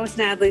 I'm your host,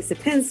 Natalie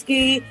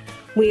Sapinski.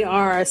 We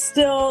are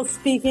still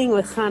speaking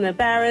with Chana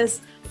Baris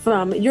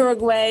from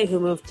Uruguay, who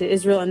moved to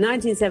Israel in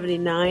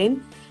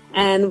 1979.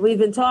 And we've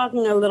been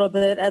talking a little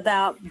bit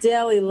about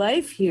daily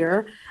life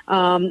here,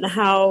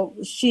 how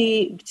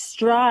she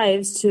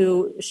strives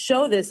to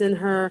show this in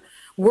her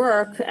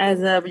work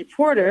as a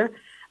reporter,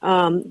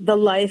 the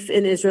life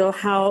in Israel,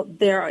 how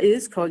there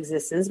is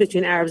coexistence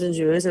between Arabs and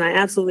Jews. And I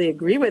absolutely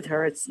agree with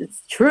her. It's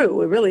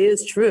true. It really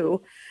is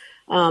true.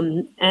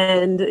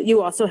 And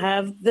you also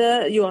have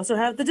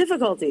the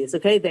difficulties.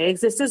 Okay, they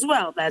exist as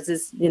well. That's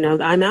just,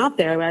 I'm out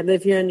there. I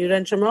live here in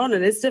Yudan Shomron,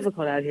 and it's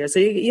difficult out here. So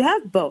you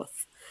have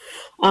both.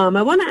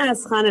 I want to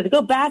ask Hannah to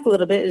go back a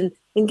little bit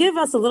and give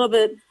us a little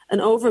bit an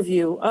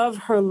overview of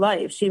her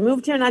life. She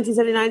moved here in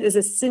 1979 as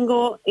a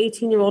single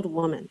 18-year-old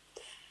woman,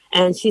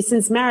 and she's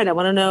since married. I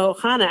want to know,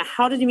 Hannah,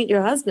 how did you meet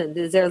your husband?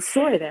 Is there a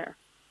story there?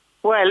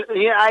 Well,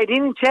 I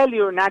didn't tell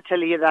you,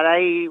 Natalie, that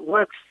I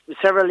worked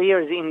several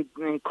years in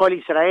Kol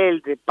Israel,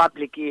 the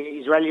public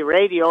Israeli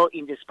radio,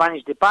 in the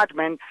Spanish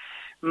department.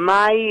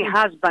 My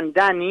husband,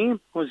 Danny,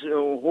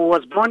 who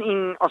was born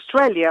in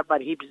Australia,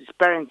 but his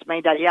parents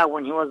made Aliyah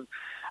when he was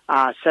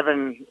a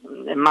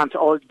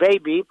 7-month-old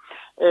baby.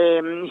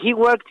 He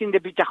worked in the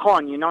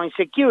bitachon, in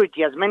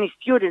security. As many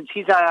students,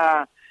 he's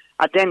a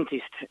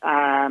dentist.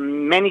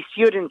 Many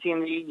students in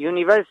the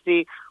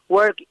university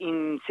work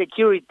in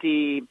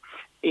security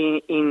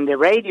in the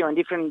radio in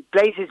different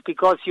places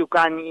because you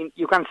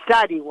can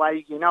study while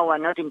are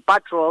not in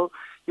patrol.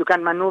 You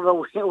can maneuver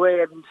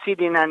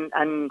sitting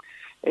and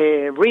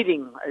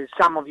reading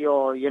some of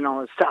your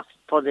stuff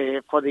for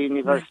the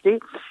university.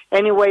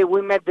 Anyway,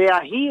 we met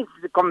there. He's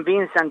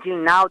convinced until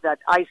now that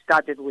I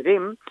started with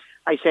him.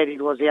 I said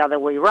it was the other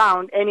way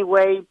around.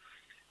 Anyway,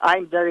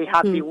 I'm very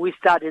happy we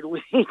started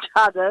with each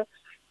other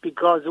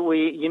because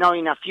we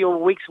in a few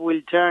weeks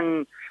we'll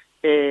turn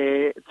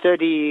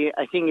 30,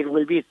 I think it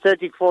will be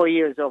 34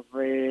 years of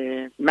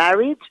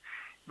marriage,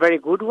 very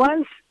good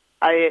ones.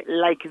 I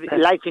like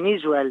life in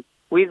Israel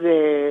with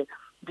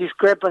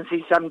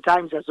discrepancies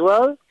sometimes as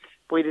well,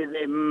 with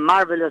the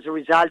marvelous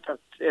result of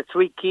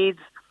 3 kids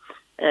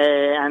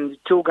and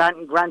 2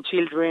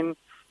 grandchildren.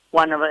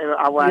 One of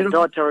our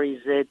daughter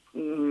is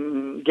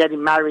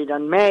getting married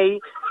in May.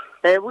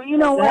 We're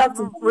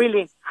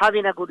really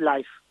having a good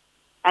life.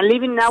 And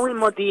living now in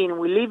Modi'in,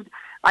 we lived...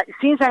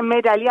 since I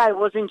made Aliyah, I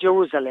was in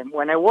Jerusalem.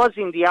 When I was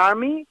in the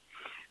army,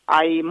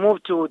 I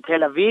moved to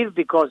Tel Aviv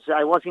because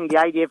I was in the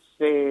IDF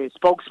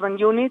spokesman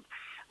unit,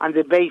 and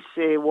the base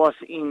was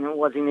in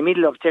the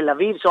middle of Tel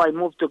Aviv, so I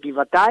moved to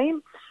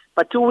Givatayim.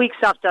 But 2 weeks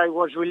after I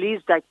was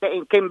released, I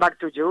came back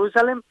to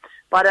Jerusalem.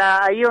 But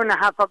a year and a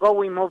half ago,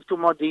 we moved to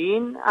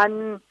Modi'in,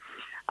 and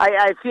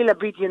I feel a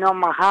bit,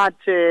 my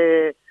heart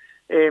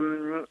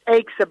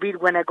aches a bit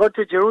when I go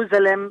to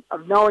Jerusalem,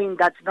 of knowing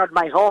that's not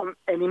my home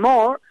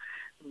anymore.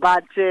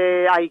 But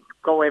I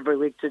go every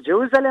week to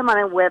Jerusalem,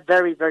 and we're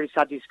very, very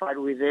satisfied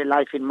with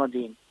life in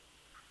Modi'in.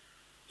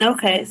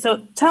 Okay, so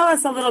tell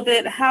us a little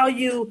bit how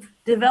you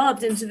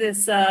developed into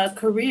this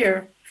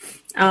career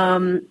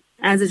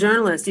as a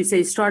journalist. You say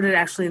you started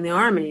actually in the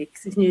army.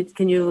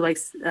 Can you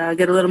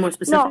get a little more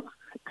specific?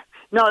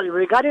 No,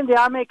 regarding the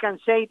army, I can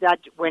say that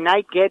when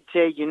I get,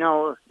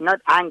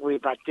 not angry,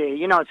 but,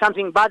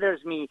 something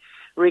bothers me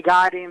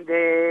regarding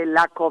the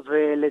lack of,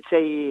 let's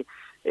say,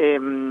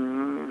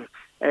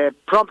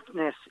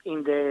 promptness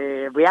in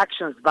the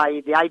reactions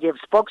by the IDF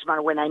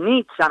spokesman when I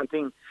need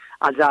something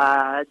as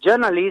a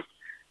journalist,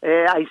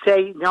 I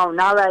say, no,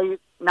 now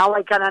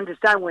I can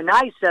understand when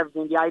I served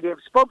in the IDF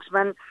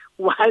spokesman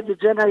why the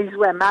journalists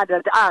were mad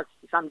at us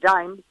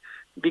sometimes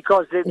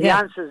because the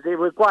answers they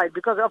required.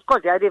 Because, of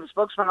course, the IDF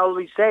spokesman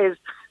always says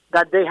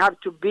that they have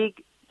to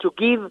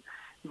give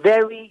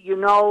very,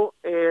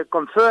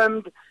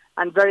 confirmed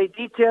and very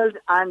detailed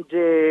and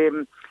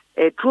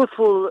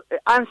truthful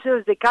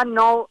answers. They can't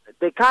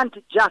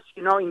just,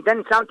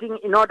 invent something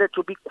in order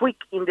to be quick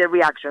in the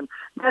reaction.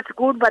 That's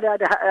good, but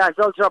that's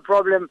also a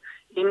problem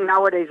in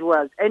nowadays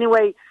world.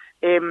 Anyway,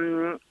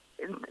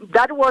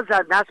 that was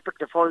an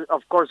aspect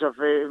of course,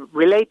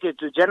 related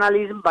to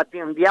journalism, but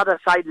on the other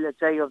side, let's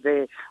say, of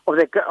the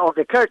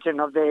curtain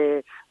of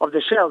the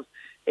shelves.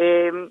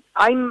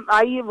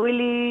 I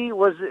really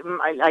was.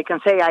 I can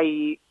say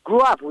I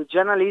grew up with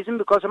journalism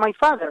because of my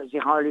father,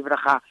 Zichrono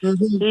Livracha.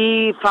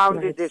 He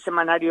founded the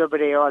Semanario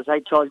Hebreo, as I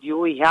told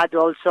you. He had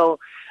also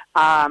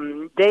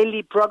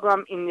daily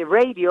program in the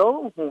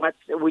radio,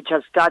 which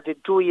has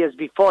started 2 years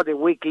before the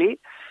weekly.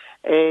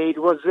 It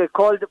was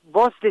called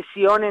Voz de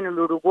Sion en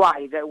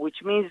Uruguay,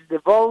 which means the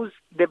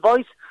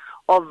voice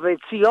of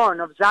Zion,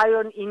 of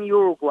Zion in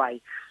Uruguay.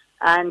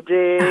 And,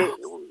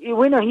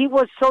 he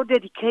was so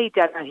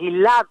dedicated and he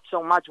loved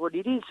so much what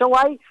he did. So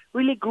I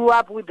really grew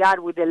up with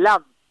that, with the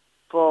love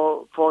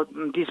for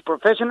this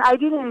profession. I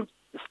didn't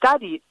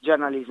study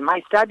journalism.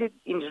 I studied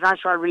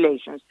international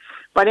relations.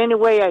 But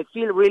anyway, I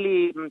feel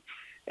really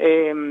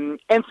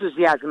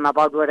enthusiasm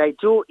about what I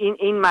do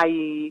in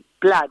my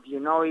blood.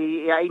 It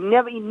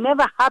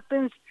never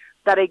happens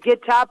that I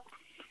get up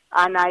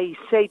and I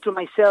say to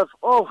myself,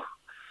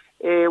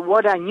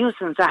 what a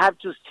nuisance. I have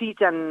to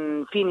sit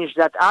and finish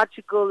that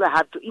article. I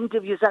have to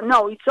interview.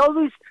 No, it's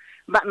always,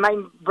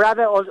 my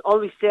brother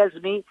always tells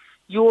me,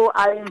 you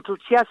are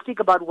enthusiastic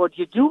about what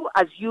you do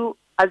as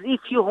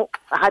if you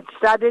had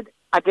started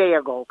a day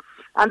ago.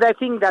 And I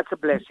think that's a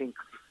blessing.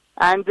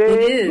 And,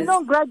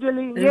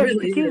 gradually,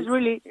 it is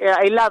really,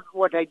 I love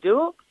what I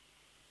do.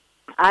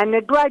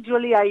 And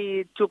gradually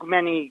I took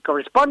many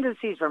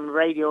correspondences from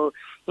radio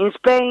in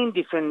Spain,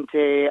 different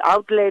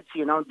outlets,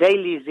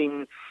 dailies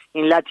in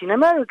Latin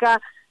America,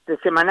 the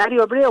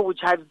Semanario Hebreo,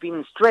 which I've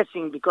been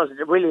stressing because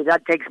really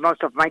that takes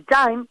most of my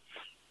time.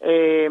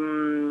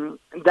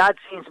 That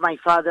since my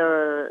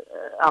father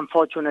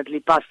unfortunately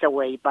passed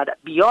away. But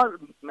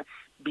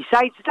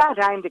besides that,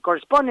 I'm the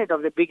correspondent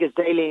of the biggest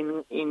daily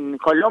in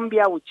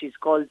Colombia, which is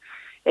called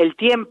El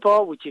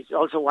Tiempo, which is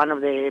also one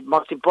of the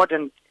most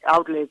important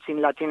outlets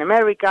in Latin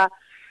America.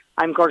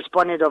 I'm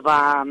correspondent of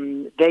a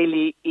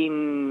daily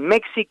in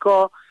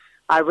Mexico,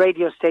 a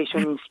radio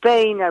station in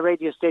Spain, a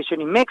radio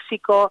station in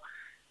Mexico.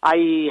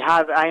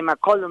 I'm a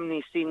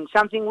columnist in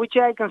something which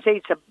I can say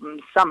is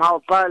somehow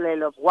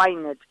parallel of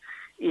Ynet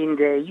in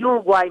the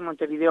Uruguay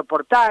Montevideo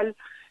Portal,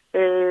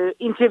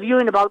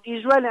 interviewing about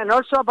Israel and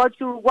also about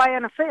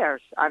Uruguayan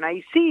affairs. And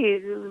I see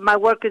my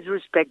work is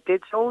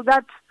respected, so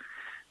that's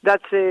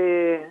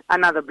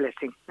another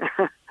blessing.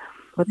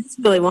 Well, that's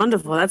really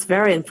wonderful. That's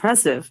very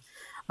impressive.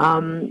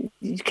 Can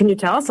you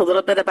tell us a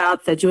little bit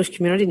about the Jewish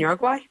community in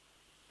Uruguay?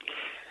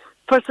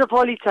 First of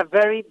all, it's a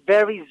very,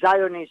 very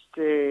Zionist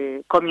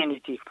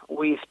community.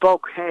 We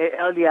spoke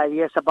earlier,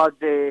 yes, about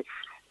the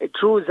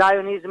true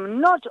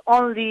Zionism not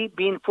only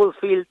being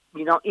fulfilled,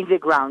 in the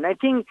ground. I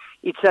think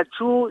it's a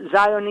true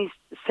Zionist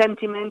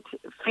sentiment,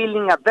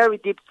 a very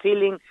deep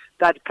feeling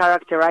that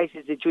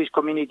characterizes the Jewish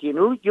community in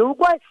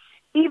Uruguay,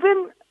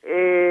 even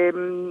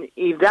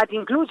if that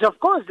includes, of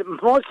course,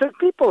 most of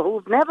people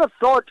who've never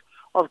thought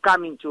of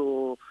coming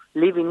to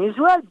live in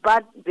Israel,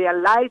 but their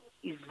life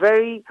is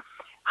very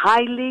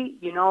highly,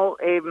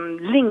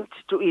 linked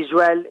to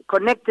Israel,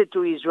 connected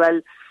to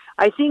Israel.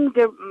 I think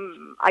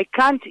I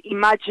can't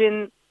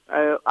imagine,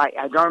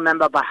 I don't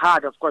remember by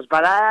heart, of course,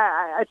 but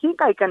I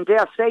think I can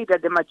dare say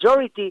that the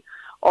majority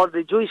of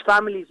the Jewish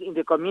families in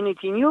the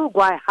community in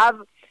Uruguay have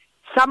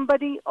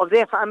somebody of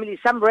their family,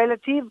 some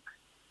relative,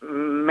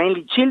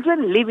 mainly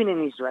children, living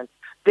in Israel.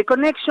 The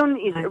connection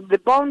the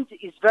bond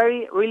is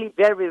really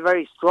very,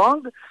 very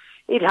strong.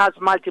 It has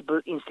multiple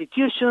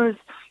institutions,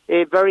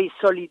 very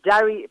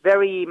solidarity,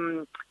 very,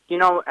 an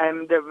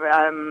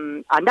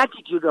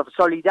attitude of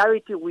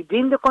solidarity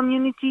within the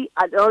community,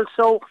 and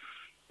also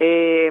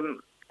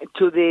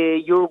to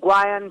the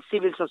Uruguayan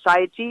civil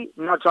society,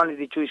 not only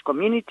the Jewish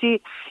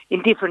community,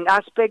 in different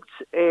aspects.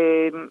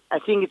 I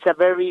think it's a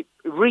very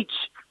rich,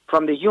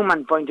 from the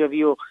human point of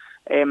view,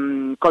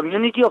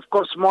 community, of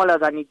course, smaller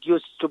than it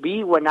used to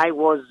be when I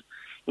was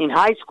in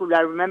high school.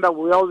 I remember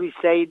we always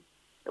said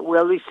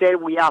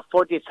we are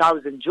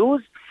 40,000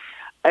 Jews.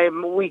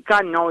 We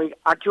can't know it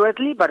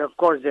accurately, but of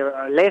course there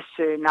are less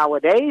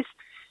nowadays.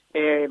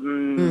 There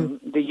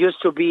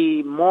used to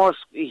be more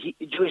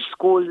Jewish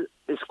schools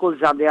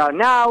than there are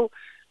now.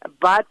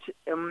 But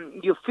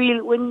you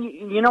feel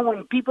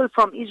when people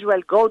from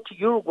Israel go to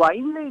Uruguay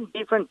in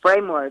different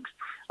frameworks,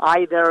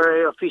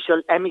 either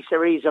official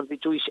emissaries of the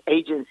Jewish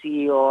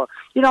agency or,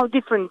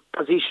 different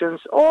positions,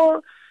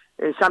 or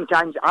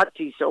sometimes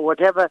artists or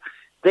whatever,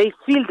 they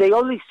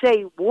always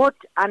say, what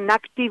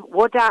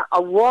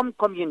a warm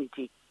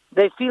community.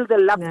 They feel the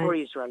love for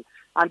Israel.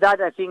 And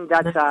that, I think,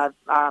 that's a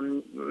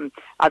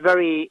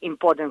very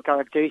important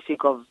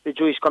characteristic of the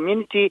Jewish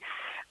community,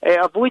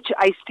 of which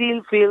I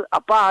still feel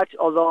a part,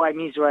 although I'm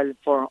Israel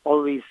for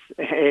already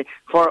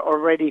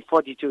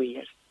 42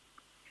 years.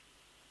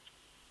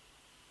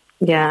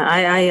 Yeah,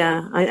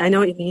 I know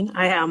what you mean.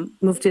 I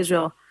moved to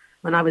Israel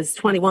when I was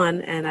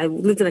 21, and I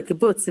lived in a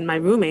kibbutz, and my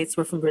roommates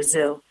were from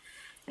Brazil.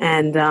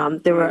 And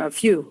there were a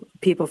few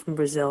people from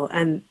Brazil.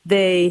 And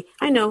I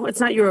know it's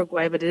not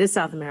Uruguay, but it is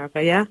South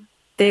America, yeah?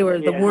 They were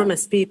the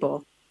warmest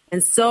people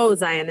and so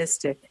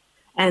Zionistic.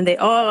 And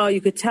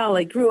you could tell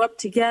they grew up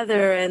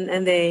together,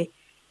 and I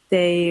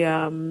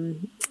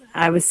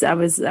was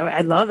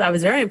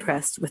very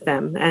impressed with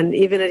them. And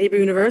even at Hebrew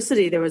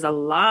University, there was a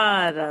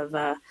lot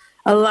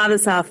of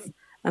South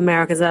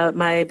Americans.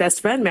 My best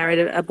friend married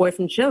a boy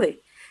from Chile,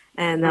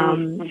 and I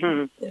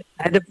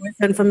had a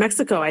boyfriend from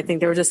Mexico. I think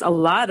there were just a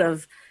lot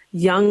of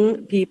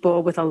young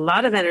people with a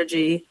lot of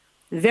energy,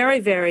 very,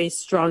 very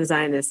strong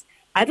Zionists.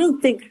 I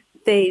don't think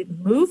they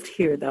moved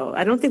here, though.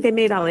 I don't think they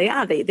made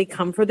Aliyah. They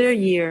come for their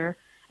year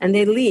and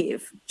they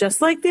leave,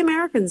 just like the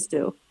Americans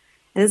do.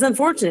 And it's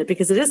unfortunate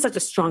because it is such a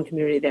strong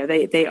community there.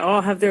 They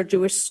all have their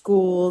Jewish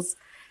schools,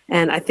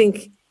 and I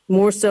think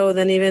more so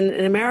than even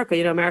in America.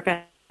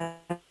 America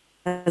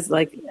has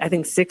I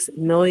think 6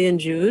 million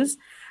Jews,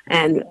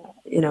 and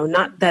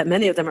not that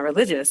many of them are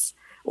religious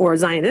or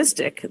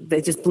Zionistic.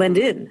 They just blend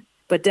in.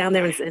 But down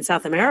there in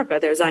South America,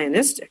 they're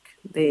Zionistic.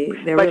 But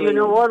really, you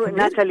know what,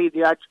 Natalie,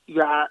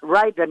 you are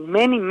right that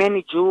many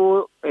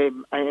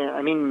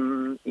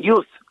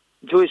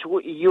Jewish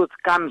youth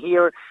come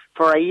here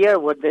for a year.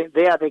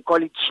 They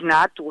call it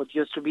Shnat, what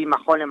used to be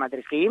Mahole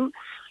Madrichim.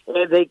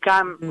 They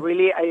come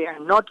really,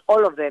 not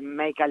all of them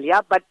make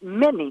Aliyah, but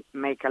many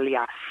make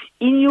Aliyah.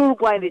 In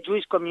Uruguay, the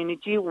Jewish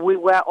community, we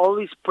were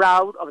always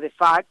proud of the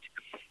fact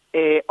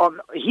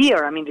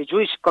the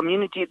Jewish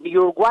community, the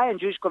Uruguayan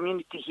Jewish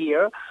community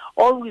here,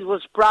 always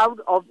was proud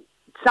of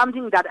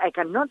something that I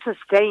cannot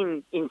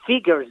sustain in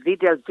figures,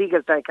 detailed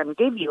figures that I can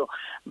give you.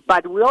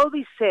 But we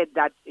always said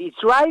that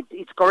it's right,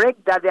 it's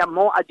correct that there are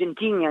more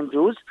Argentinian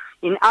Jews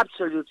in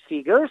absolute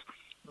figures,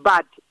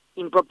 but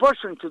in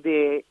proportion to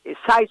the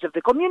size of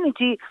the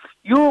community,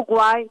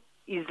 Uruguay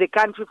is the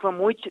country from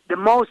which the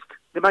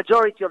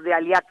majority of the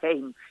Aliyah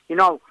came,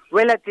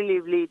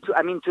 relatively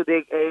to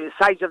the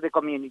size of the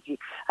community.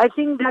 I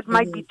think that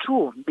might be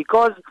true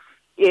because,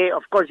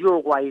 of course,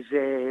 Uruguay is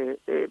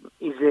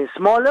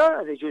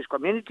smaller, the Jewish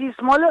community is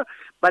smaller,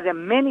 but there are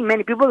many,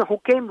 many people who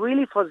came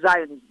really for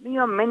Zionism.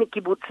 Many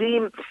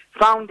kibbutzim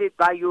founded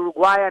by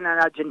Uruguayan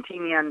and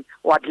Argentinian,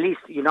 or at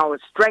least,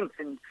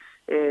 strengthened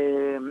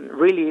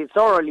really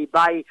thoroughly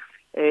by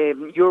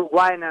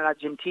Uruguayan and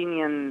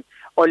Argentinian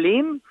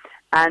Olim.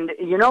 And,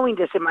 in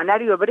the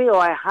Semanario Hebreo,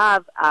 I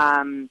have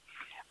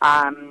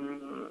a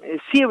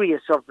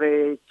series of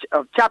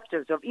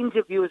chapters of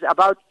interviews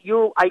about,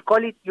 I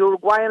call it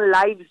Uruguayan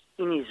lives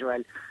in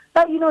Israel.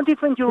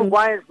 Different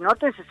Uruguayans,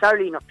 not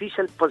necessarily in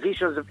official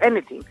positions of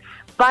anything,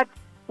 but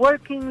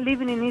working,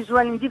 living in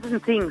Israel in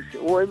different things.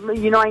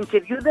 I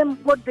interview them,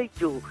 what they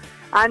do.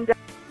 And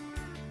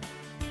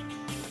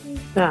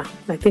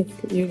I think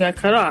you got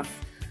cut off.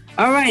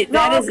 All right,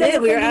 that is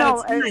it. We're out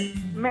of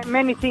time.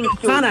 Many things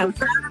too. Hannah,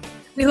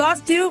 we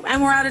lost you,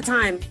 and we're out of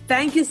time.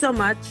 Thank you so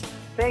much.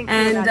 Thank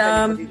you,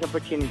 Natalie, for this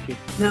opportunity.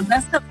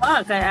 Best of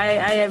luck.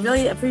 I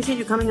really appreciate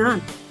you coming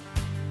on.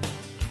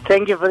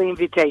 Thank you for the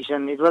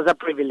invitation. It was a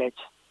privilege.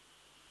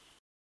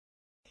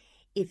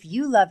 If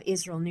you love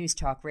Israel News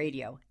Talk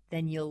Radio,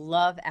 then you'll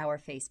love our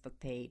Facebook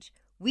page.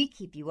 We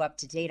keep you up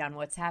to date on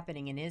what's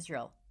happening in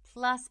Israel,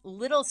 plus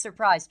little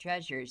surprise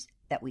treasures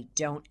that we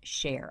don't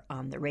share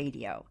on the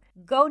radio.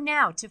 Go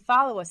now to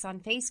follow us on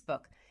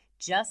Facebook.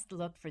 Just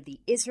look for the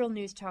Israel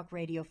News Talk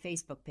Radio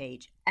Facebook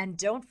page, and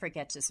don't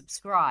forget to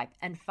subscribe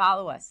and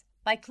follow us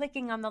by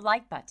clicking on the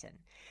like button.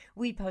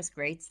 We post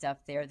great stuff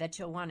there that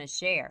you'll want to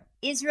share.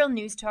 Israel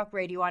News Talk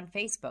Radio on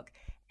Facebook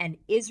and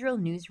Israel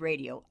News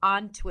Radio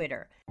on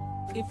Twitter.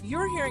 If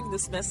you're hearing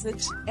this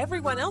message,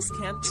 everyone else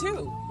can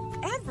too.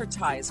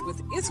 Advertise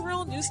with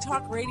Israel News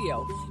Talk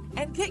Radio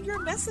and get your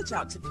message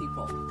out to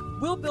people.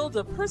 We'll build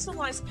a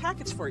personalized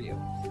package for you.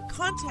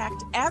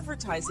 Contact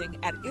advertising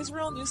at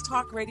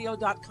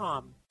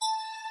israelnewstalkradio.com.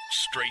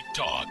 Straight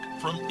talk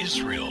from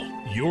Israel.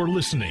 You're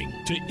listening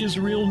to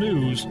Israel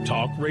News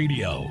Talk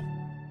Radio.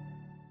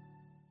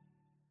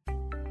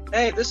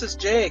 Hey, this is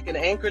Jake in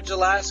Anchorage,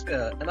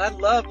 Alaska, and I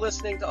love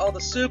listening to all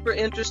the super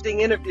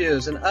interesting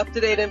interviews and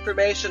up-to-date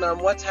information on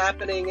what's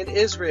happening in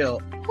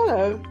Israel.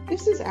 Hello,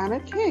 this is Anna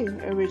King,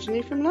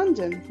 originally from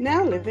London,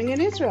 now living in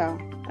Israel.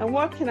 And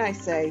what can I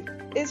say?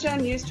 Israel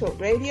News Talk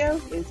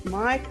Radio is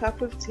my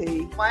cup of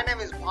tea. My name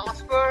is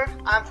Bhaskar.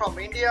 I'm from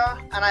India,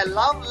 and I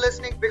love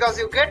listening because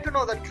you get to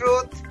know the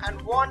truth and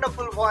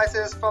wonderful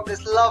voices from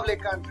this lovely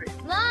country.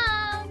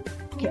 Mom!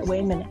 Okay,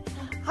 wait a minute.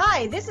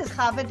 Hi, this is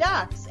Chava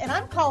Dax, and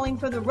I'm calling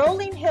for the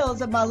rolling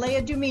hills of Ma'ale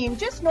Adumim,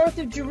 just north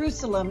of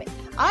Jerusalem.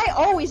 I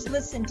always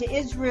listen to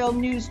Israel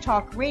News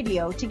Talk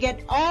Radio to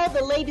get all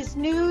the latest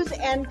news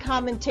and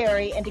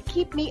commentary and to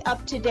keep me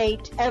up to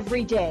date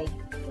every day.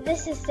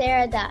 This is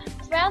Sarah Dax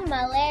from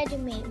Ma'ale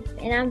Adumim,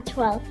 and I'm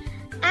 12.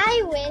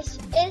 I wish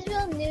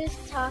Israel News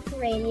Talk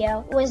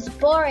Radio was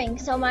boring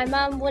so my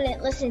mom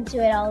wouldn't listen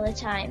to it all the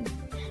time.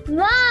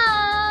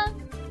 Mom!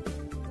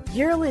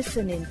 You're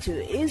listening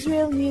to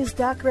Israel News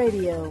Talk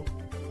Radio.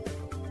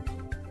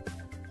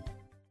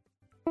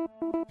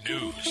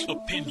 News,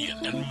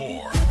 opinion, and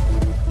more.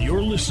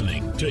 You're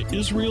listening to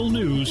Israel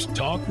News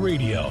Talk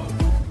Radio.